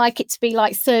always like it to be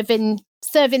like serving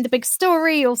the big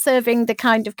story or serving the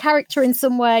kind of character in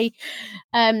some way.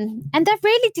 And they're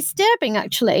really disturbing.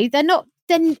 Actually, they're not.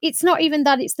 Then it's not even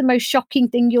that it's the most shocking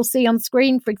thing you'll see on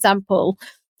screen. For example,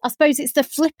 I suppose it's the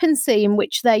flippancy in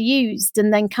which they're used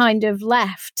and then kind of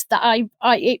left that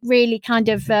it really kind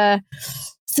of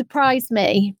surprised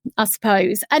me, I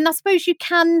suppose. And I suppose you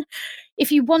can,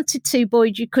 if you wanted to,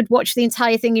 Boyd, you could watch the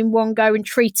entire thing in one go and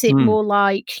treat it more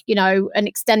like, an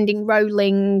extending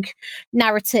rolling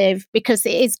narrative, because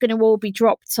it is going to all be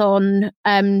dropped on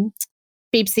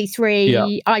BBC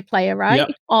Three iPlayer,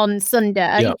 right, on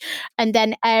Sunday, and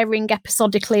then airing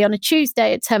episodically on a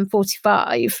Tuesday at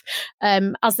 10:45,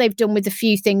 as they've done with a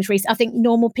few things recently. I think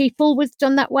Normal People was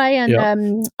done that way,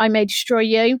 and I May Destroy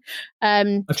You.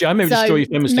 Actually, I May Destroy You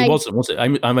famously wasn't, was it?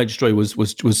 I May Destroy You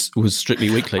was strictly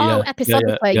weekly.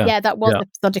 Episodically, that was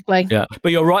episodically. Yeah,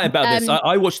 but you're right about this.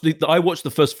 I watched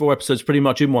the first 4 episodes pretty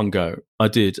much in one go. I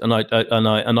did, and I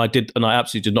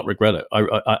absolutely did not regret it.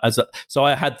 So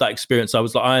I had that experience. I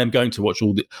was like, I am going to watch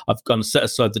all the. I've gone to set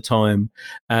aside the time,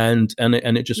 and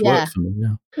it just worked for me.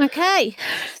 Yeah. Okay,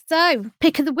 so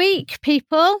pick of the week,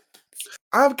 people.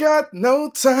 I've got no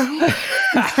time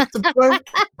to play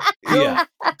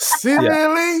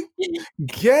silly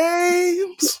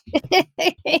games.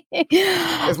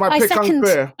 Is my pick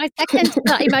unclear? I second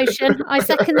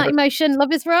that emotion.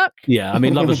 Love is Rock. Yeah, I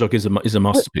mean, Love is Rock is a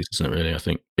masterpiece, isn't it? Really, I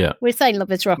think. Yeah, we're saying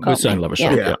Love is Rock. We're saying Love is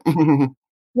Rock. Yeah.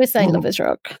 We're saying Love is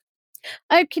Rock.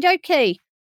 Okie dokie.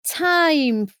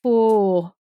 Time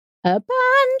for a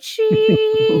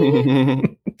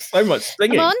Banshee. So much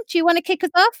singing. Come on, do you want to kick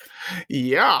us off?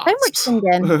 Yeah. So much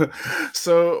singing.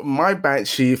 So my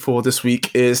Banshee for this week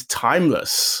is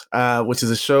Timeless, which is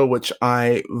a show which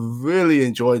I really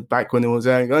enjoyed back when it was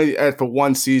airing. It only aired for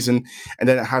 1 season, and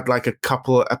then it had like a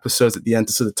couple of episodes at the end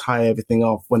to sort of tie everything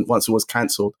off once it was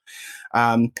cancelled.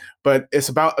 But it's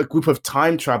about a group of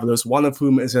time travelers, one of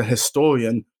whom is a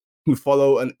historian, who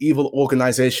follow an evil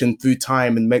organization through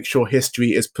time and make sure history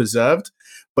is preserved.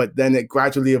 But then it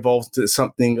gradually evolves to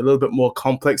something a little bit more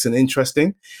complex and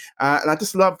interesting. And I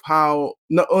just love how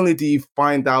not only do you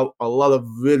find out a lot of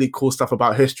really cool stuff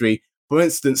about history. For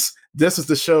instance, this is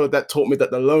the show that taught me that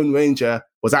the Lone Ranger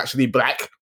was actually black.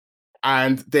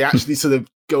 And they actually sort of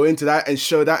go into that and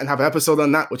show that and have an episode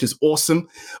on that, which is awesome.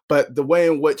 But the way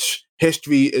in which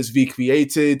history is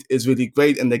recreated is really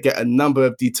great, and they get a number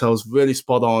of details really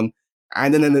spot on.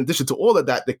 And then in addition to all of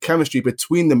that, the chemistry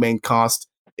between the main cast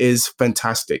is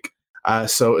fantastic.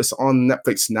 So it's on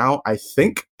Netflix now, I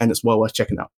think, and it's well worth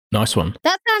checking out. Nice one.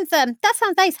 That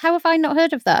sounds nice. How have I not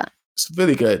heard of that? It's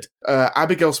really good.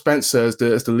 Abigail Spencer is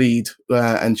the lead,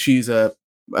 and she's a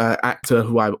actor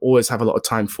who I always have a lot of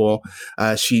time for.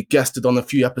 She guested on a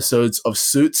few episodes of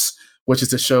Suits, which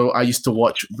is a show I used to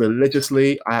watch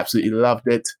religiously. I absolutely loved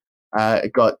it.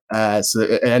 It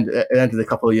ended a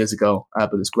couple of years ago,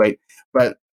 but it's great.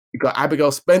 But you got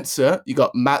Abigail Spencer, you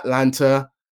got Matt Lanter,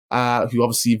 who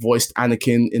obviously voiced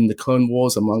Anakin in the Clone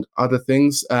Wars, among other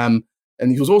things. And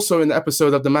he was also in the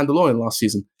episode of The Mandalorian last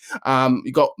season.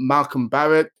 You got Malcolm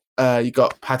Barrett, you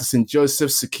got Patterson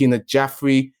Joseph, Sakina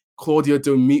Jaffrey, Claudia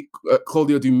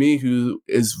Dumais, who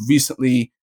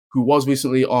was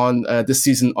recently on this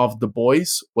season of The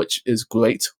Boys, which is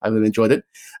great. I really enjoyed it.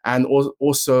 And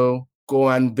also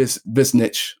Goran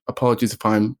Visnich. Apologies if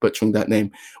I'm butchering that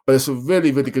name. But it's a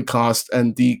really, really good cast.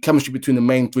 And the chemistry between the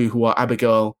main three, who are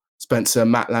Abigail Spencer,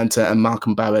 Matt Lanter, and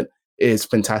Malcolm Barrett, is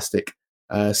fantastic.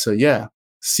 So yeah,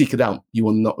 seek it out. You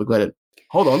will not regret it.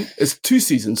 Hold on. It's 2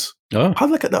 seasons. Oh. How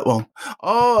did I get that wrong?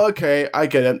 Oh, okay. I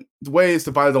get it. The way it's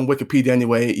divided on Wikipedia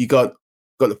anyway, you got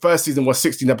the first season was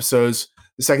 16 episodes.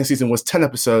 The second season was 10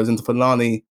 episodes. And the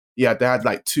finale, they had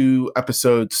like 2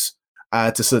 episodes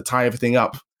to sort of tie everything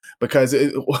up. Because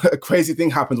a crazy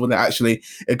thing happened when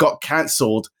it got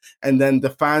cancelled. And then the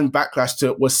fan backlash to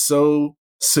it was so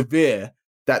severe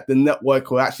that the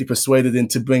network were actually persuaded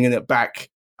into bringing it back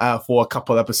for a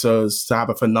couple of episodes to have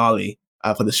a finale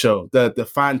for the show. The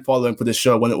fan following for the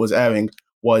show when it was airing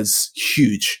was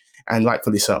huge, and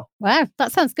rightfully so. Wow,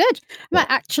 that sounds good. I might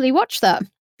actually watch that.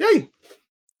 Yay!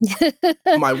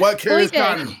 My work here is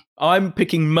done. I'm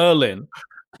picking Merlin,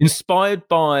 inspired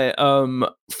by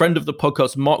friend of the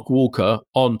podcast Mark Walker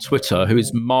on Twitter, who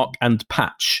is Mark and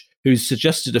Patch, who's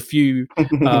suggested a few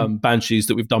Banshees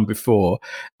that we've done before.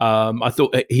 I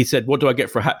thought he said, "What do I get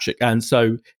for a hat trick?" And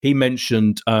so he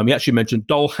mentioned, he actually mentioned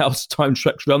Dollhouse, Time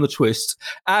Trek Around the Twist,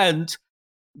 and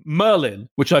Merlin,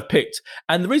 which I picked.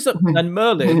 And the reason, and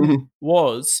Merlin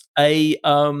was a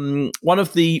one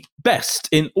of the best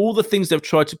in all the things they've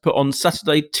tried to put on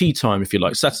Saturday tea time, if you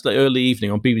like, Saturday early evening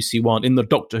on BBC One in the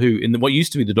Doctor Who, in what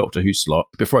used to be the Doctor Who slot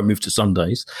before I moved to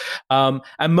Sundays. And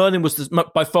Merlin was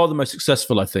by far the most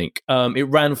successful, I think. It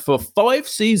ran for 5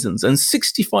 seasons and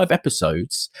 65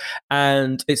 episodes,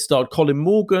 and it starred Colin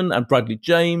Morgan and Bradley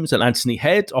James and Anthony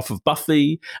Head off of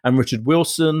Buffy and Richard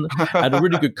Wilson, and a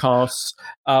really good cast.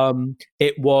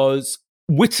 It was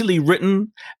wittily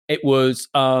written. It was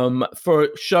for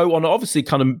a show on obviously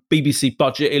kind of BBC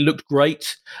budget. It looked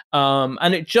great,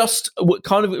 and it just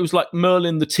it was like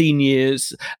Merlin the teen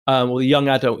years or the young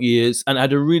adult years, and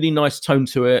had a really nice tone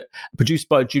to it. Produced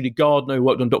by Julie Gardner, who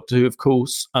worked on Doctor Who, of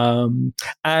course, and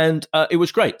it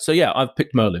was great. So yeah, I've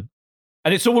picked Merlin.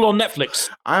 And it's all on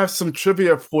Netflix. I have some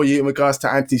trivia for you in regards to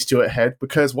Anthony Stewart Head,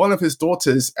 because one of his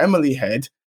daughters, Emily Head,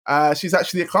 she's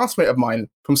actually a classmate of mine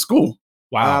from school.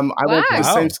 Wow. I went to the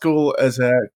same school as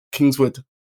Kingswood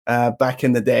back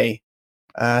in the day.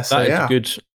 Is good.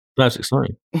 That's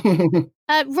exciting.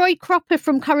 Roy Cropper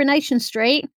from Coronation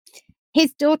Street.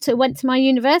 His daughter went to my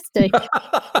university.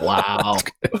 Wow. So,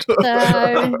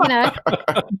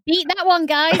 beat that one,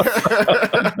 guys.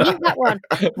 Beat that one.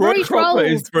 Roy Cropper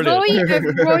is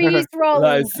brilliant. Roy's Rolls.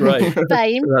 That's great.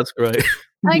 Fame. That's great.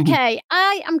 Okay,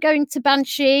 I am going to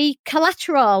Banshee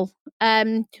Collateral,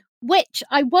 which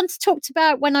I once talked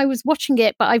about when I was watching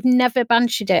it, but I've never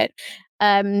bansheed it.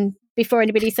 Before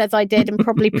anybody says I did, and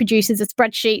probably produces a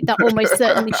spreadsheet that almost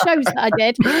certainly shows that I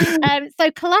did. So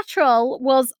Collateral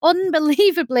was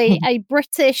unbelievably a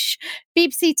British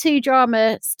BBC Two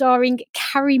drama starring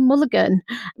Carey Mulligan,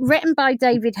 written by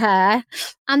David Hare.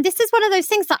 And this is one of those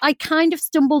things that I kind of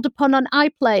stumbled upon on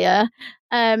iPlayer.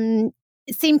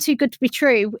 It seemed too good to be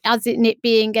true, as in it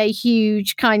being a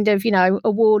huge kind of,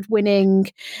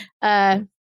 award-winning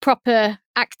proper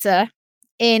actor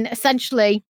in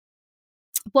essentially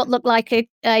what looked like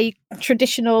a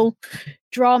traditional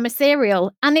drama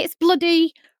serial, and it's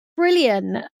bloody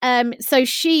brilliant. So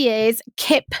she is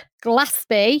Kip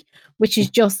Gillespie, which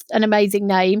is just an amazing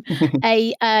name,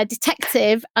 a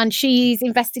detective, and she's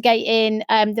investigating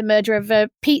the murder of a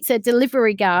pizza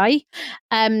delivery guy.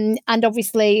 And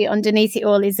obviously underneath it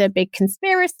all is a big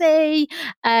conspiracy.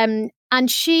 And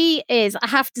she is, I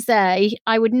have to say,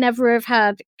 I would never have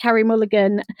had Carey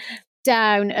Mulligan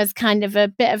down as kind of a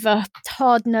bit of a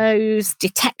hard-nosed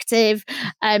detective.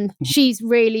 She's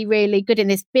really, really good in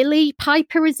this. Billie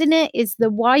Piper is in it, is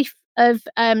the wife of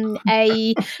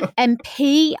a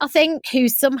MP, I think, who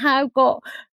somehow got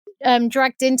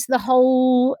dragged into the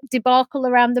whole debacle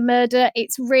around the murder.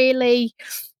 It's really,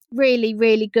 really,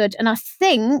 really good. And I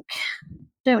think,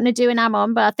 don't want to do an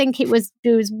am-on, but I think there was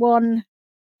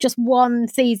just one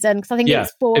season, because I think it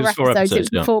was four episodes. It was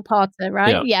a four-parter,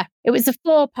 right? Yeah, it was a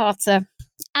four-parter.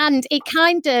 And it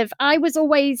kind of,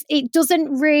 it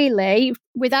doesn't really,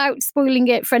 without spoiling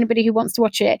it for anybody who wants to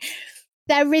watch it,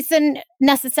 there isn't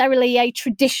necessarily a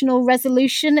traditional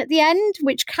resolution at the end,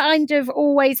 which kind of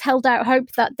always held out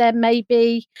hope that there may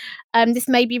be, this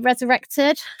may be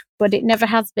resurrected, but it never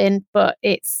has been. But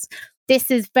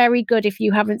this is very good if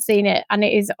you haven't seen it, and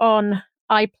it is on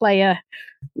iPlayer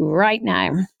right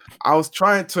now. I was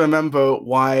trying to remember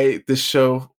why this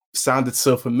show sounded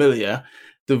so familiar.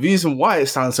 The reason why it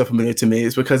sounds so familiar to me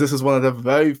is because this is one of the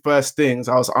very first things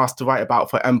I was asked to write about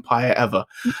for Empire ever.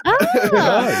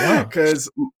 Because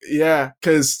I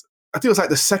think it was like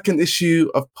the second issue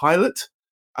of Pilot.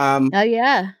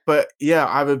 But yeah,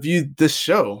 I reviewed this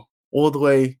show all the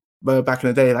way back in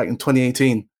the day, like in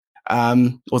 2018.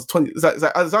 Was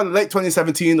that late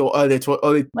 2017 or early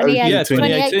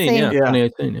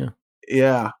 2018?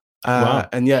 Yeah. Wow.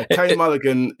 And Carey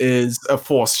Mulligan is a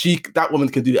force. That woman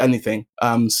can do anything.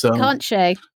 Can't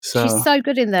she? She's so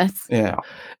good in this. Yeah.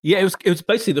 It was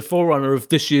basically the forerunner of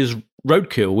this year's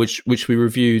Roadkill, which we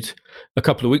reviewed a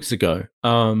couple of weeks ago.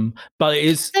 But it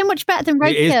is so much better than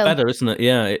Roadkill. It is better, isn't it?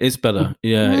 Yeah, it is better.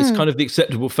 Yeah, it's kind of the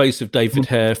acceptable face of David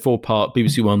Hare 4-part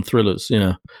BBC One thrillers.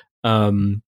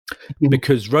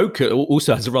 Because Roadkill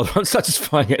also has a rather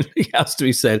unsatisfying ending, it has to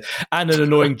be said, and an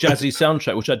annoying jazzy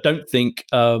soundtrack, which I don't think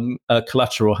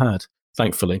Collateral had.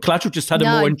 Thankfully, Collateral just had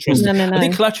a more interesting. No. I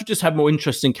think Collateral just had more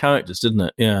interesting characters, didn't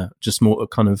it? Yeah, just more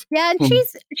kind of. Yeah, and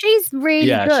she's really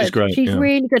good. She's great. She's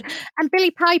really good. And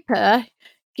Billie Piper,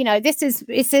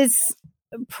 this is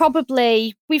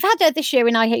probably, we've had her this year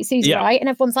in I Hate Susie, right? And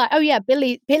everyone's like, oh yeah,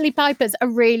 Billie Piper's a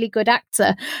really good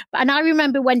actor. And I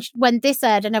remember when this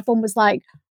aired, and everyone was like,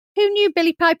 who knew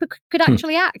Billie Piper could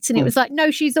actually act? And it was like, no,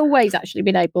 she's always actually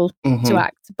been able to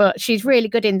act, but she's really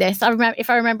good in this. If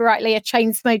I remember rightly, a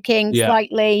chain smoking,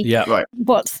 slightly. Yeah, right.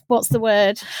 What's the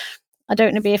word? I don't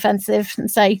want to be offensive and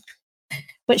say,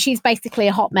 but she's basically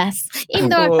a hot mess. Even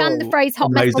though I've banned the phrase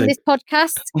hot mess on this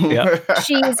podcast,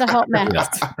 she is a hot mess. Yeah.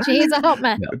 She is a hot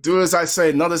mess. Do as I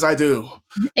say, not as I do.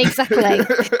 Exactly.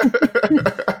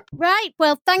 Right.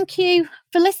 Well, thank you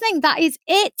for listening. That is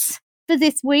it for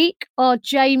this week, our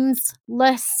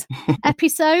James-less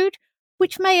episode,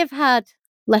 which may have had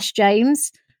less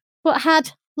James, but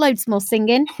had loads more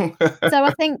singing. So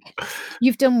I think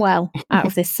you've done well out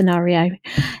of this scenario.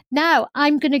 Now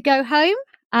I'm going to go home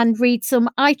and read some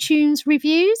iTunes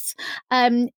reviews.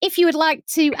 If you would like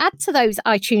to add to those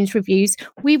iTunes reviews,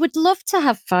 we would love to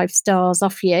have 5 stars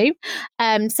off you.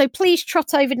 So please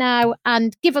trot over now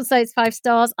and give us those 5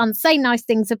 stars and say nice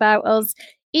things about us,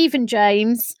 even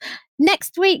James.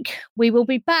 Next week, we will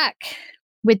be back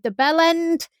with the bell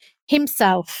end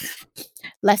himself.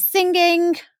 Less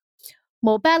singing,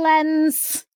 more bell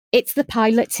ends. It's the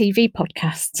Pilot TV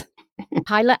podcast.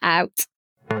 Pilot out.